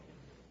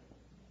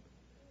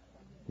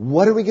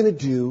 What are we going to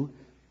do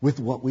with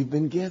what we've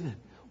been given?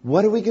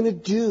 What are we going to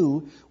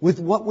do with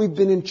what we've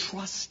been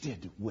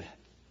entrusted with?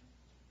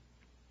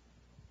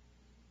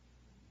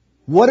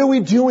 What are we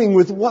doing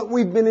with what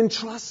we've been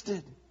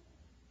entrusted?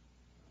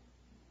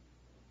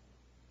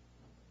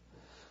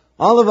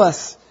 All of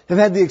us have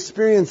had the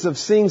experience of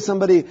seeing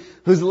somebody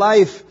whose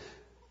life,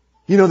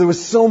 there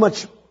was so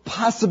much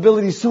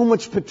possibility, so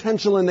much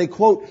potential, and they,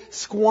 quote,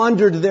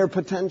 squandered their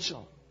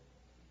potential.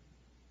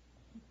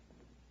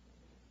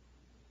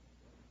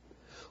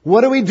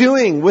 What are we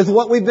doing with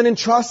what we've been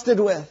entrusted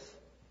with?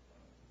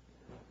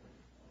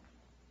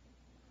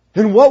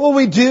 And what will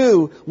we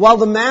do while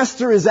the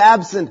Master is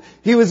absent?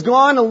 He was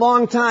gone a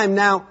long time.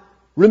 Now,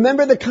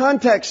 remember the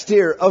context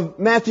here of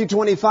Matthew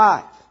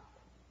 25.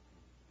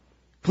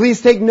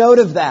 Please take note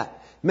of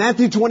that.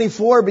 Matthew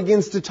 24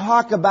 begins to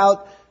talk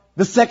about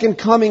the second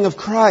coming of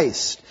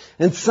Christ.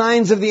 and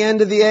signs of the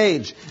end of the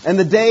age, and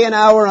the day and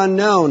hour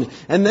unknown.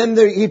 And then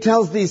he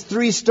tells these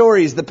three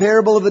stories, the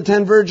parable of the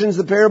 10 virgins,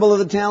 the parable of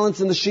the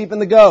talents, and the sheep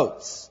and the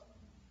goats.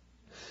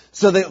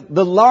 So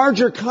the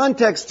larger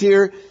context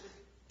here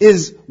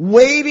is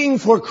waiting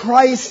for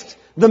Christ,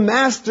 the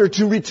Master,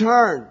 to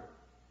return.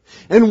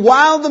 And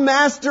while the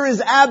Master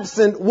is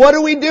absent, what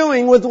are we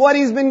doing with what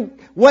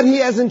He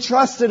has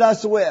entrusted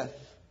us with?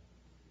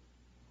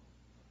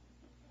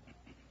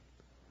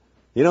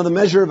 You know, the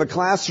measure of a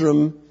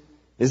classroom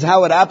is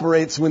how it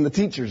operates when the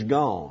teacher's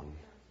gone.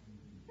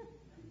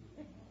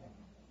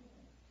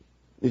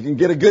 You can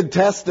get a good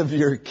test of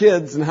your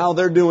kids and how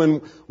they're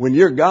doing when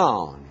you're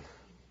gone.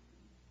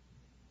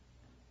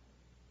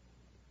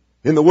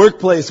 In the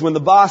workplace, when the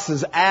boss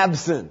is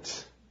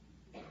absent,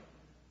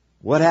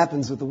 what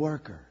happens with the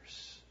workers?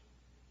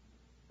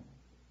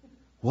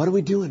 What are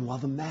we doing while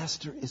the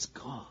Master is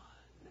gone?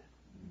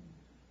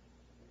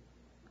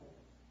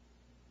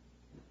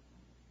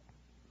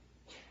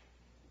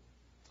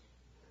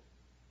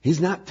 He's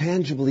not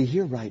tangibly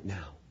here right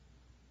now.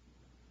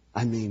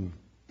 I mean,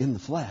 in the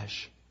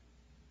flesh.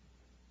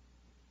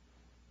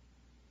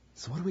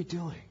 So what are we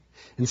doing?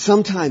 And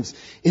sometimes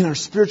in our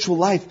spiritual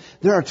life,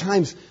 there are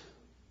times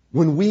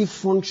when we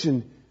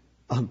function,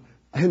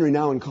 Henry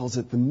Nouwen calls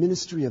it the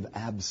ministry of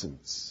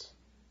absence.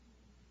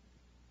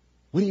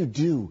 What do you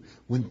do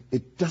when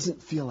it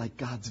doesn't feel like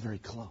God's very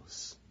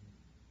close?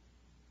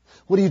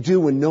 What do you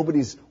do when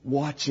nobody's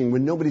watching,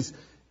 when nobody's,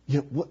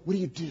 what do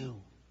you do?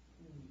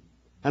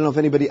 I don't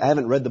know if I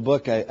haven't read the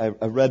book. I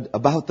read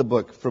about the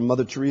book from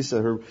Mother Teresa,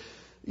 her,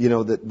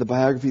 the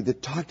biography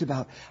that talked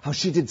about how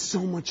she did so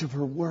much of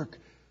her work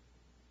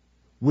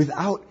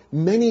without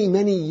many,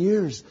 many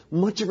years,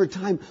 much of her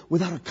time,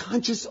 without a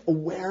conscious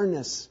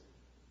awareness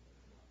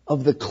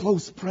of the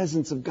close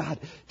presence of God.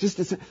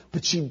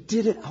 But she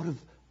did it out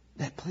of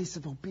that place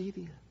of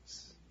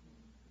obedience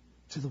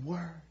to the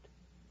word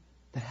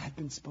that had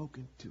been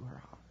spoken to her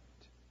heart.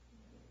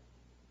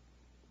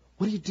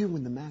 What do you do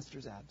when the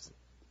Master's absent?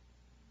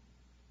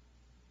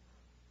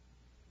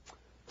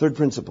 Third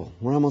principle.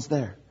 We're almost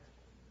there.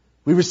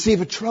 We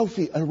receive a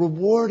trophy, a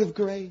reward of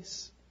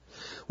grace.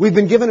 We've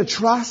been given a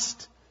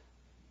trust.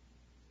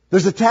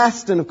 There's a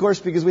test, and of course,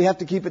 because we have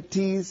to keep it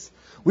T's,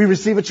 we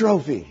receive a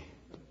trophy,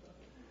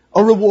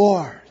 a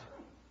reward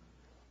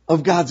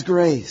of God's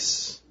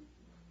grace.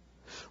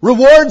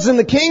 Rewards in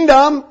the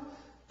kingdom,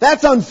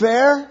 that's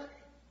unfair.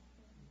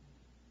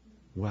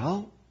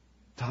 Well,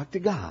 talk to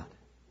God.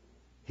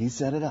 He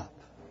set it up.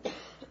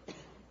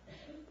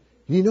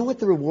 You know what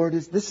the reward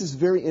is? This is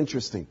very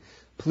interesting.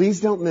 Please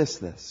don't miss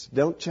this.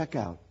 Don't check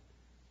out.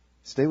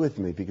 Stay with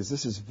me because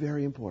this is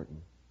very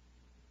important.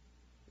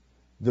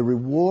 The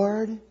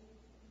reward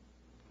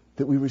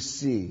that we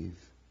receive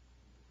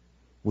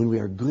when we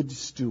are good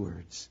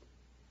stewards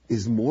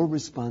is more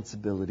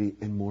responsibility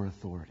and more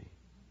authority.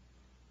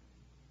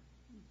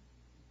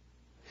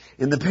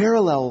 In the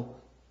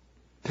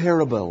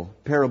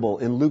parable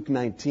in Luke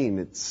 19,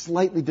 it's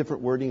slightly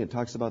different wording. It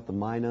talks about the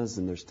minas,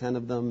 and there's 10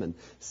 of them, and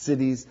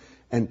cities.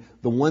 And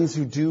the ones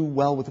who do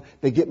well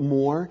they get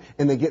more,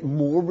 and they get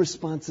more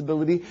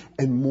responsibility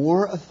and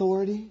more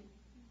authority.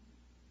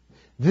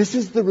 This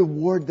is the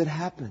reward that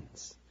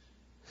happens.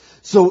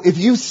 So if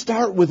you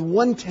start with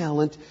 1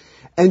 talent,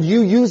 and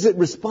you use it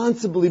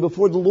responsibly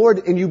before the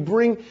Lord, and you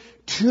bring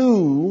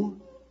 2,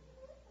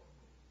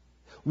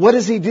 what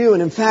does He do?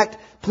 And in fact,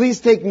 please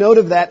take note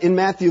of that in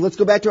Matthew. Let's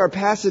go back to our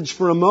passage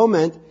for a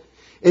moment.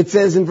 It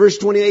says in verse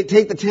 28,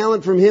 take the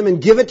talent from him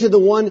and give it to the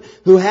one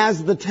who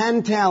has the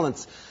 10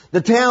 talents. The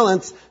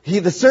talents,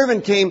 the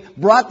servant came,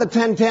 brought the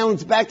 10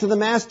 talents back to the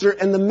master,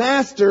 and the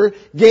master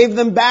gave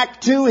them back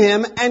to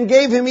him and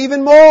gave him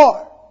even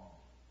more.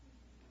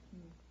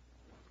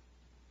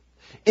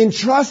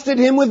 Entrusted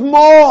him with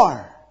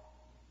more.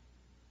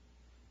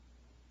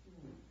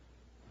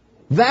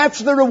 That's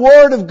the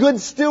reward of good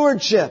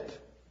stewardship.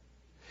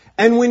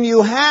 And when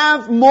you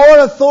have more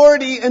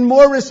authority and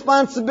more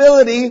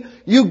responsibility,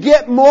 you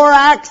get more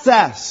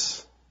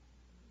access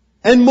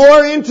and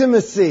more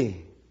intimacy.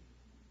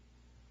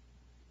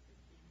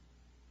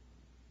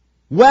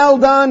 Well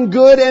done,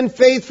 good and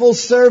faithful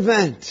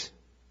servant.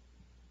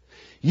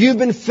 You've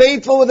been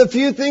faithful with a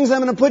few things.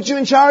 I'm going to put you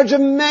in charge of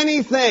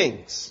many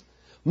things.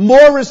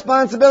 More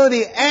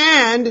responsibility,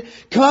 and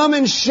come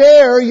and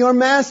share your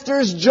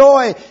master's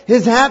joy,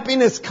 his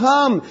happiness.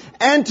 Come,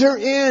 enter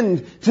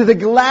in to the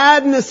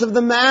gladness of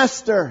the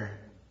master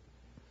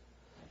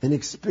and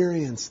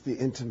experience the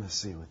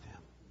intimacy with him.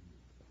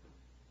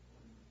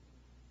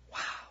 Wow.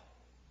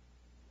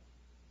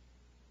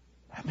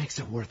 That makes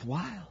it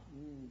worthwhile.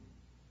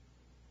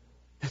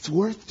 It's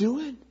worth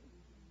doing.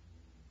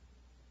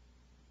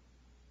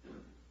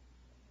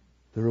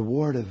 The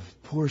reward of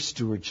poor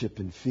stewardship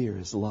and fear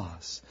is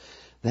loss.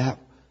 That,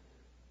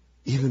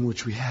 even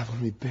which we have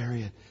when we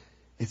bury it,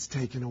 it's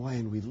taken away,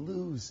 and we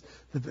lose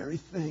the very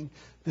thing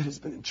that has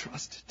been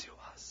entrusted to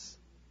us.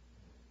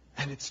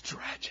 And it's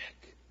tragic.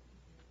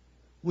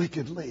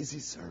 Wicked, lazy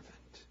servant.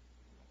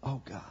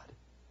 Oh God.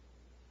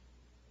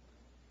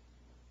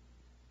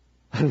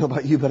 don't know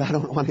about you, but I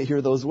don't want to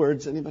hear those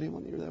words. Anybody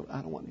want to hear that?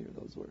 I don't want to hear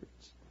those words.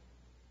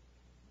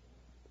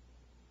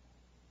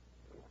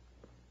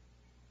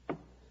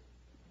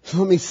 So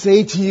let me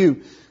say to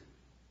you,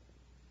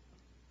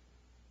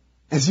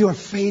 as you are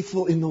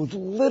faithful in those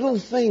little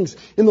things,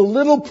 in the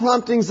little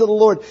promptings of the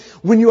Lord,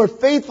 when you are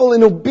faithful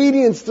in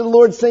obedience to the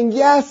Lord, saying,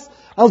 yes,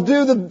 I'll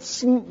do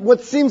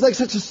what seems like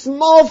such a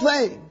small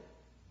thing,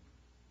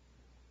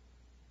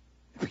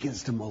 it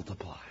begins to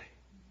multiply.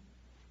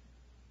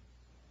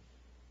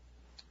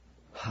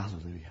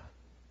 Hallelujah.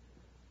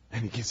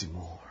 And He gives you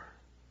more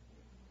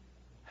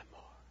and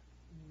more.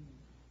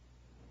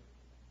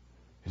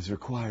 It is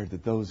required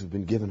that those who have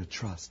been given a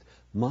trust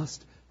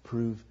must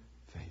prove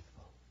faithful.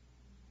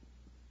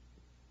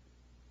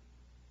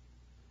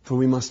 For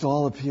we must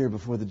all appear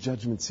before the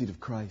judgment seat of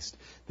Christ,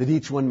 that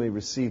each one may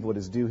receive what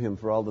is due him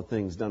for all the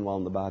things done while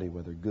in the body,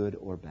 whether good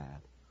or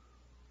bad.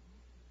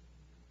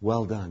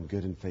 Well done,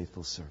 good and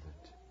faithful servant.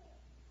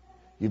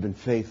 You've been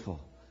faithful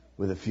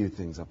with a few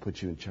things. I'll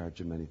put you in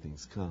charge of many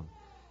things. Come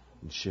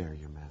and share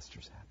your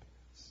master's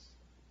happiness.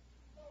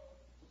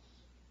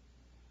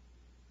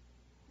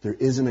 There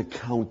is an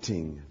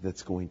accounting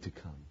that's going to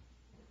come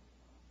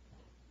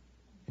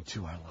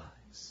into our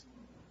lives.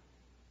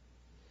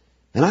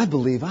 And I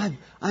believe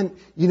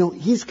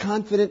He's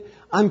confident,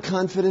 I'm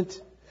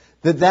confident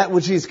that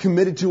which He's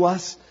committed to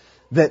us,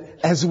 that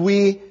as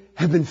we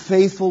have been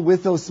faithful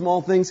with those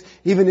small things,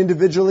 even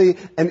individually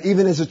and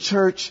even as a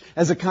church,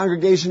 as a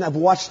congregation, I've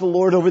watched the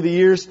Lord over the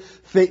years,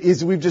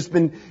 as we've just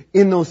been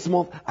in those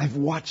small, I've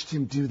watched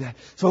Him do that.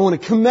 So I want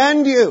to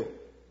commend you.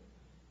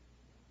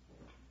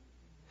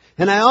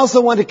 And I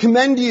also want to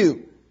commend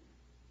you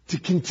to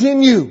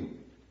continue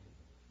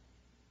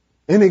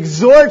and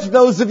exhort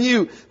those of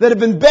you that have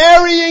been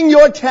burying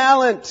your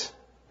talent.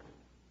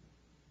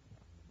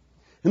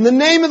 In the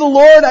name of the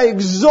Lord, I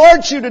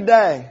exhort you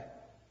today.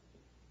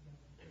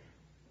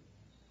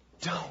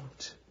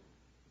 Don't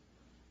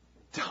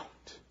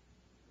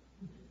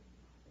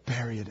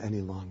bury it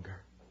any longer.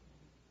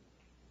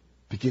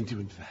 Begin to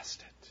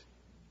invest it.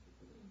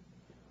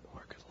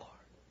 Work of the Lord.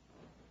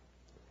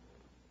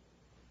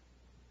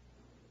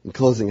 In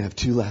closing, I have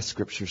two last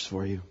scriptures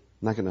for you.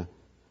 I'm not going to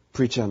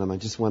preach on them.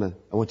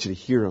 I want you to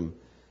hear them.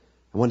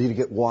 I want you to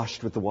get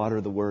washed with the water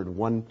of the Word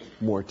one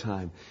more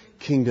time.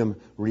 Kingdom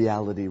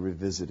reality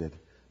revisited.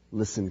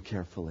 Listen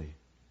carefully.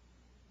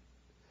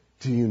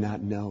 Do you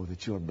not know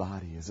that your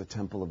body is a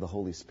temple of the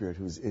Holy Spirit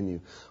who is in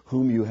you,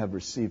 whom you have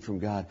received from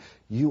God?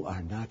 You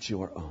are not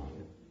your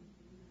own.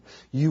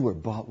 You were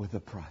bought with a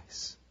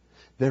price.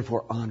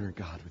 Therefore, honor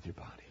God with your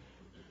body.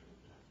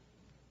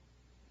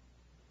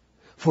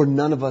 For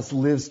none of us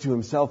lives to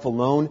himself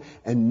alone,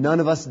 and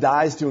none of us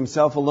dies to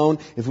himself alone.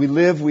 If we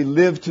live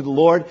to the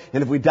Lord,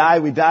 and if we die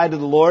to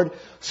the Lord.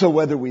 So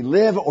whether we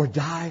live or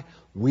die,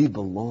 we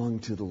belong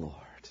to the Lord.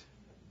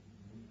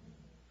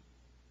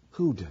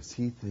 Who does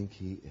he think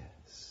he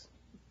is?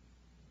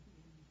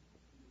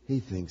 He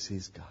thinks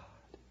he's God.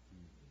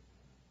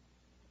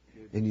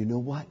 And you know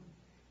what?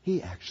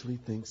 He actually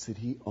thinks that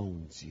he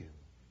owns you.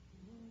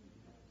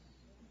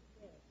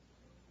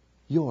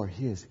 You're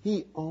his.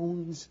 He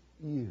owns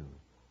you.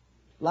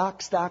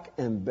 Lock, stock,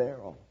 and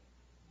barrel.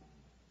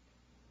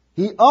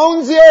 He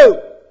owns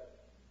you.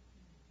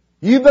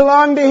 You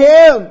belong to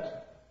him.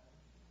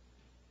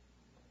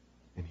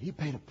 And he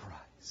paid a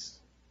price.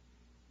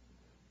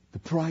 The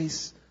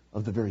price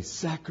of the very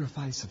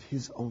sacrifice of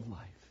his own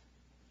life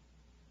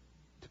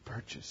to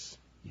purchase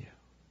you.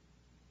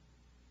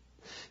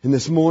 And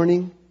this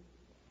morning,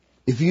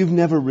 if you've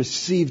never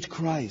received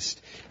Christ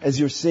as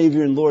your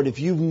Savior and Lord, if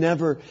you've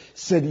never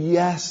said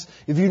yes,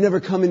 if you've never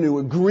come into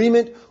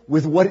agreement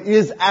with what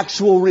is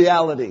actual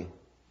reality,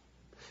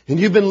 and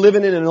you've been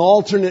living in an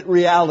alternate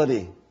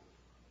reality,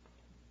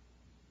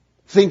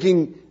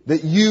 thinking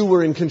that you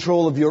were in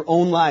control of your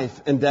own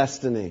life and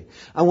destiny,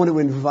 I want to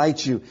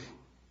invite you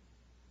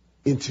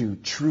into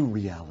true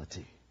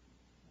reality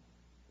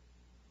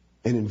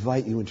and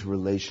invite you into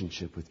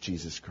relationship with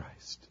Jesus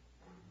Christ.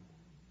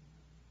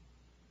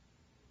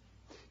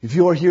 If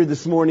you are here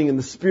this morning and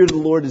the Spirit of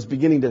the Lord is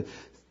beginning to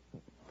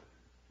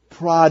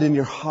prod in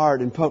your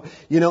heart and poke,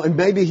 and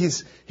maybe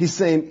He's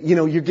saying,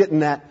 you're getting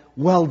that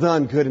well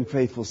done, good and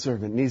faithful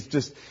servant. And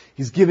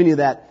He's giving you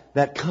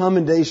that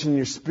commendation in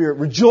your spirit.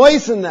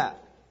 Rejoice in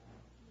that.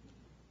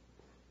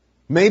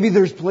 Maybe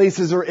there's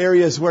places or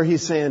areas where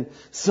He's saying,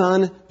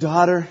 son,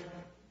 daughter,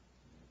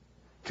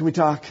 can we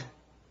talk?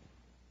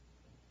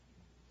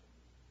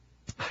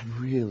 I'd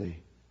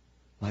really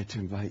like to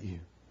invite you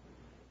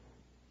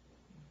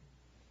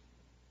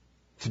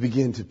to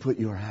begin to put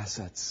your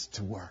assets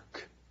to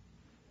work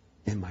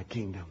in my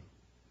kingdom,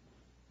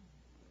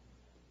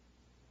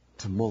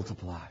 to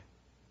multiply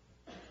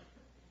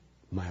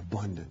my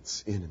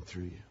abundance in and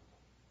through you.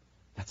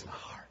 That's my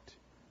heart.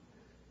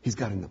 He's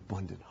got an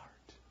abundant heart.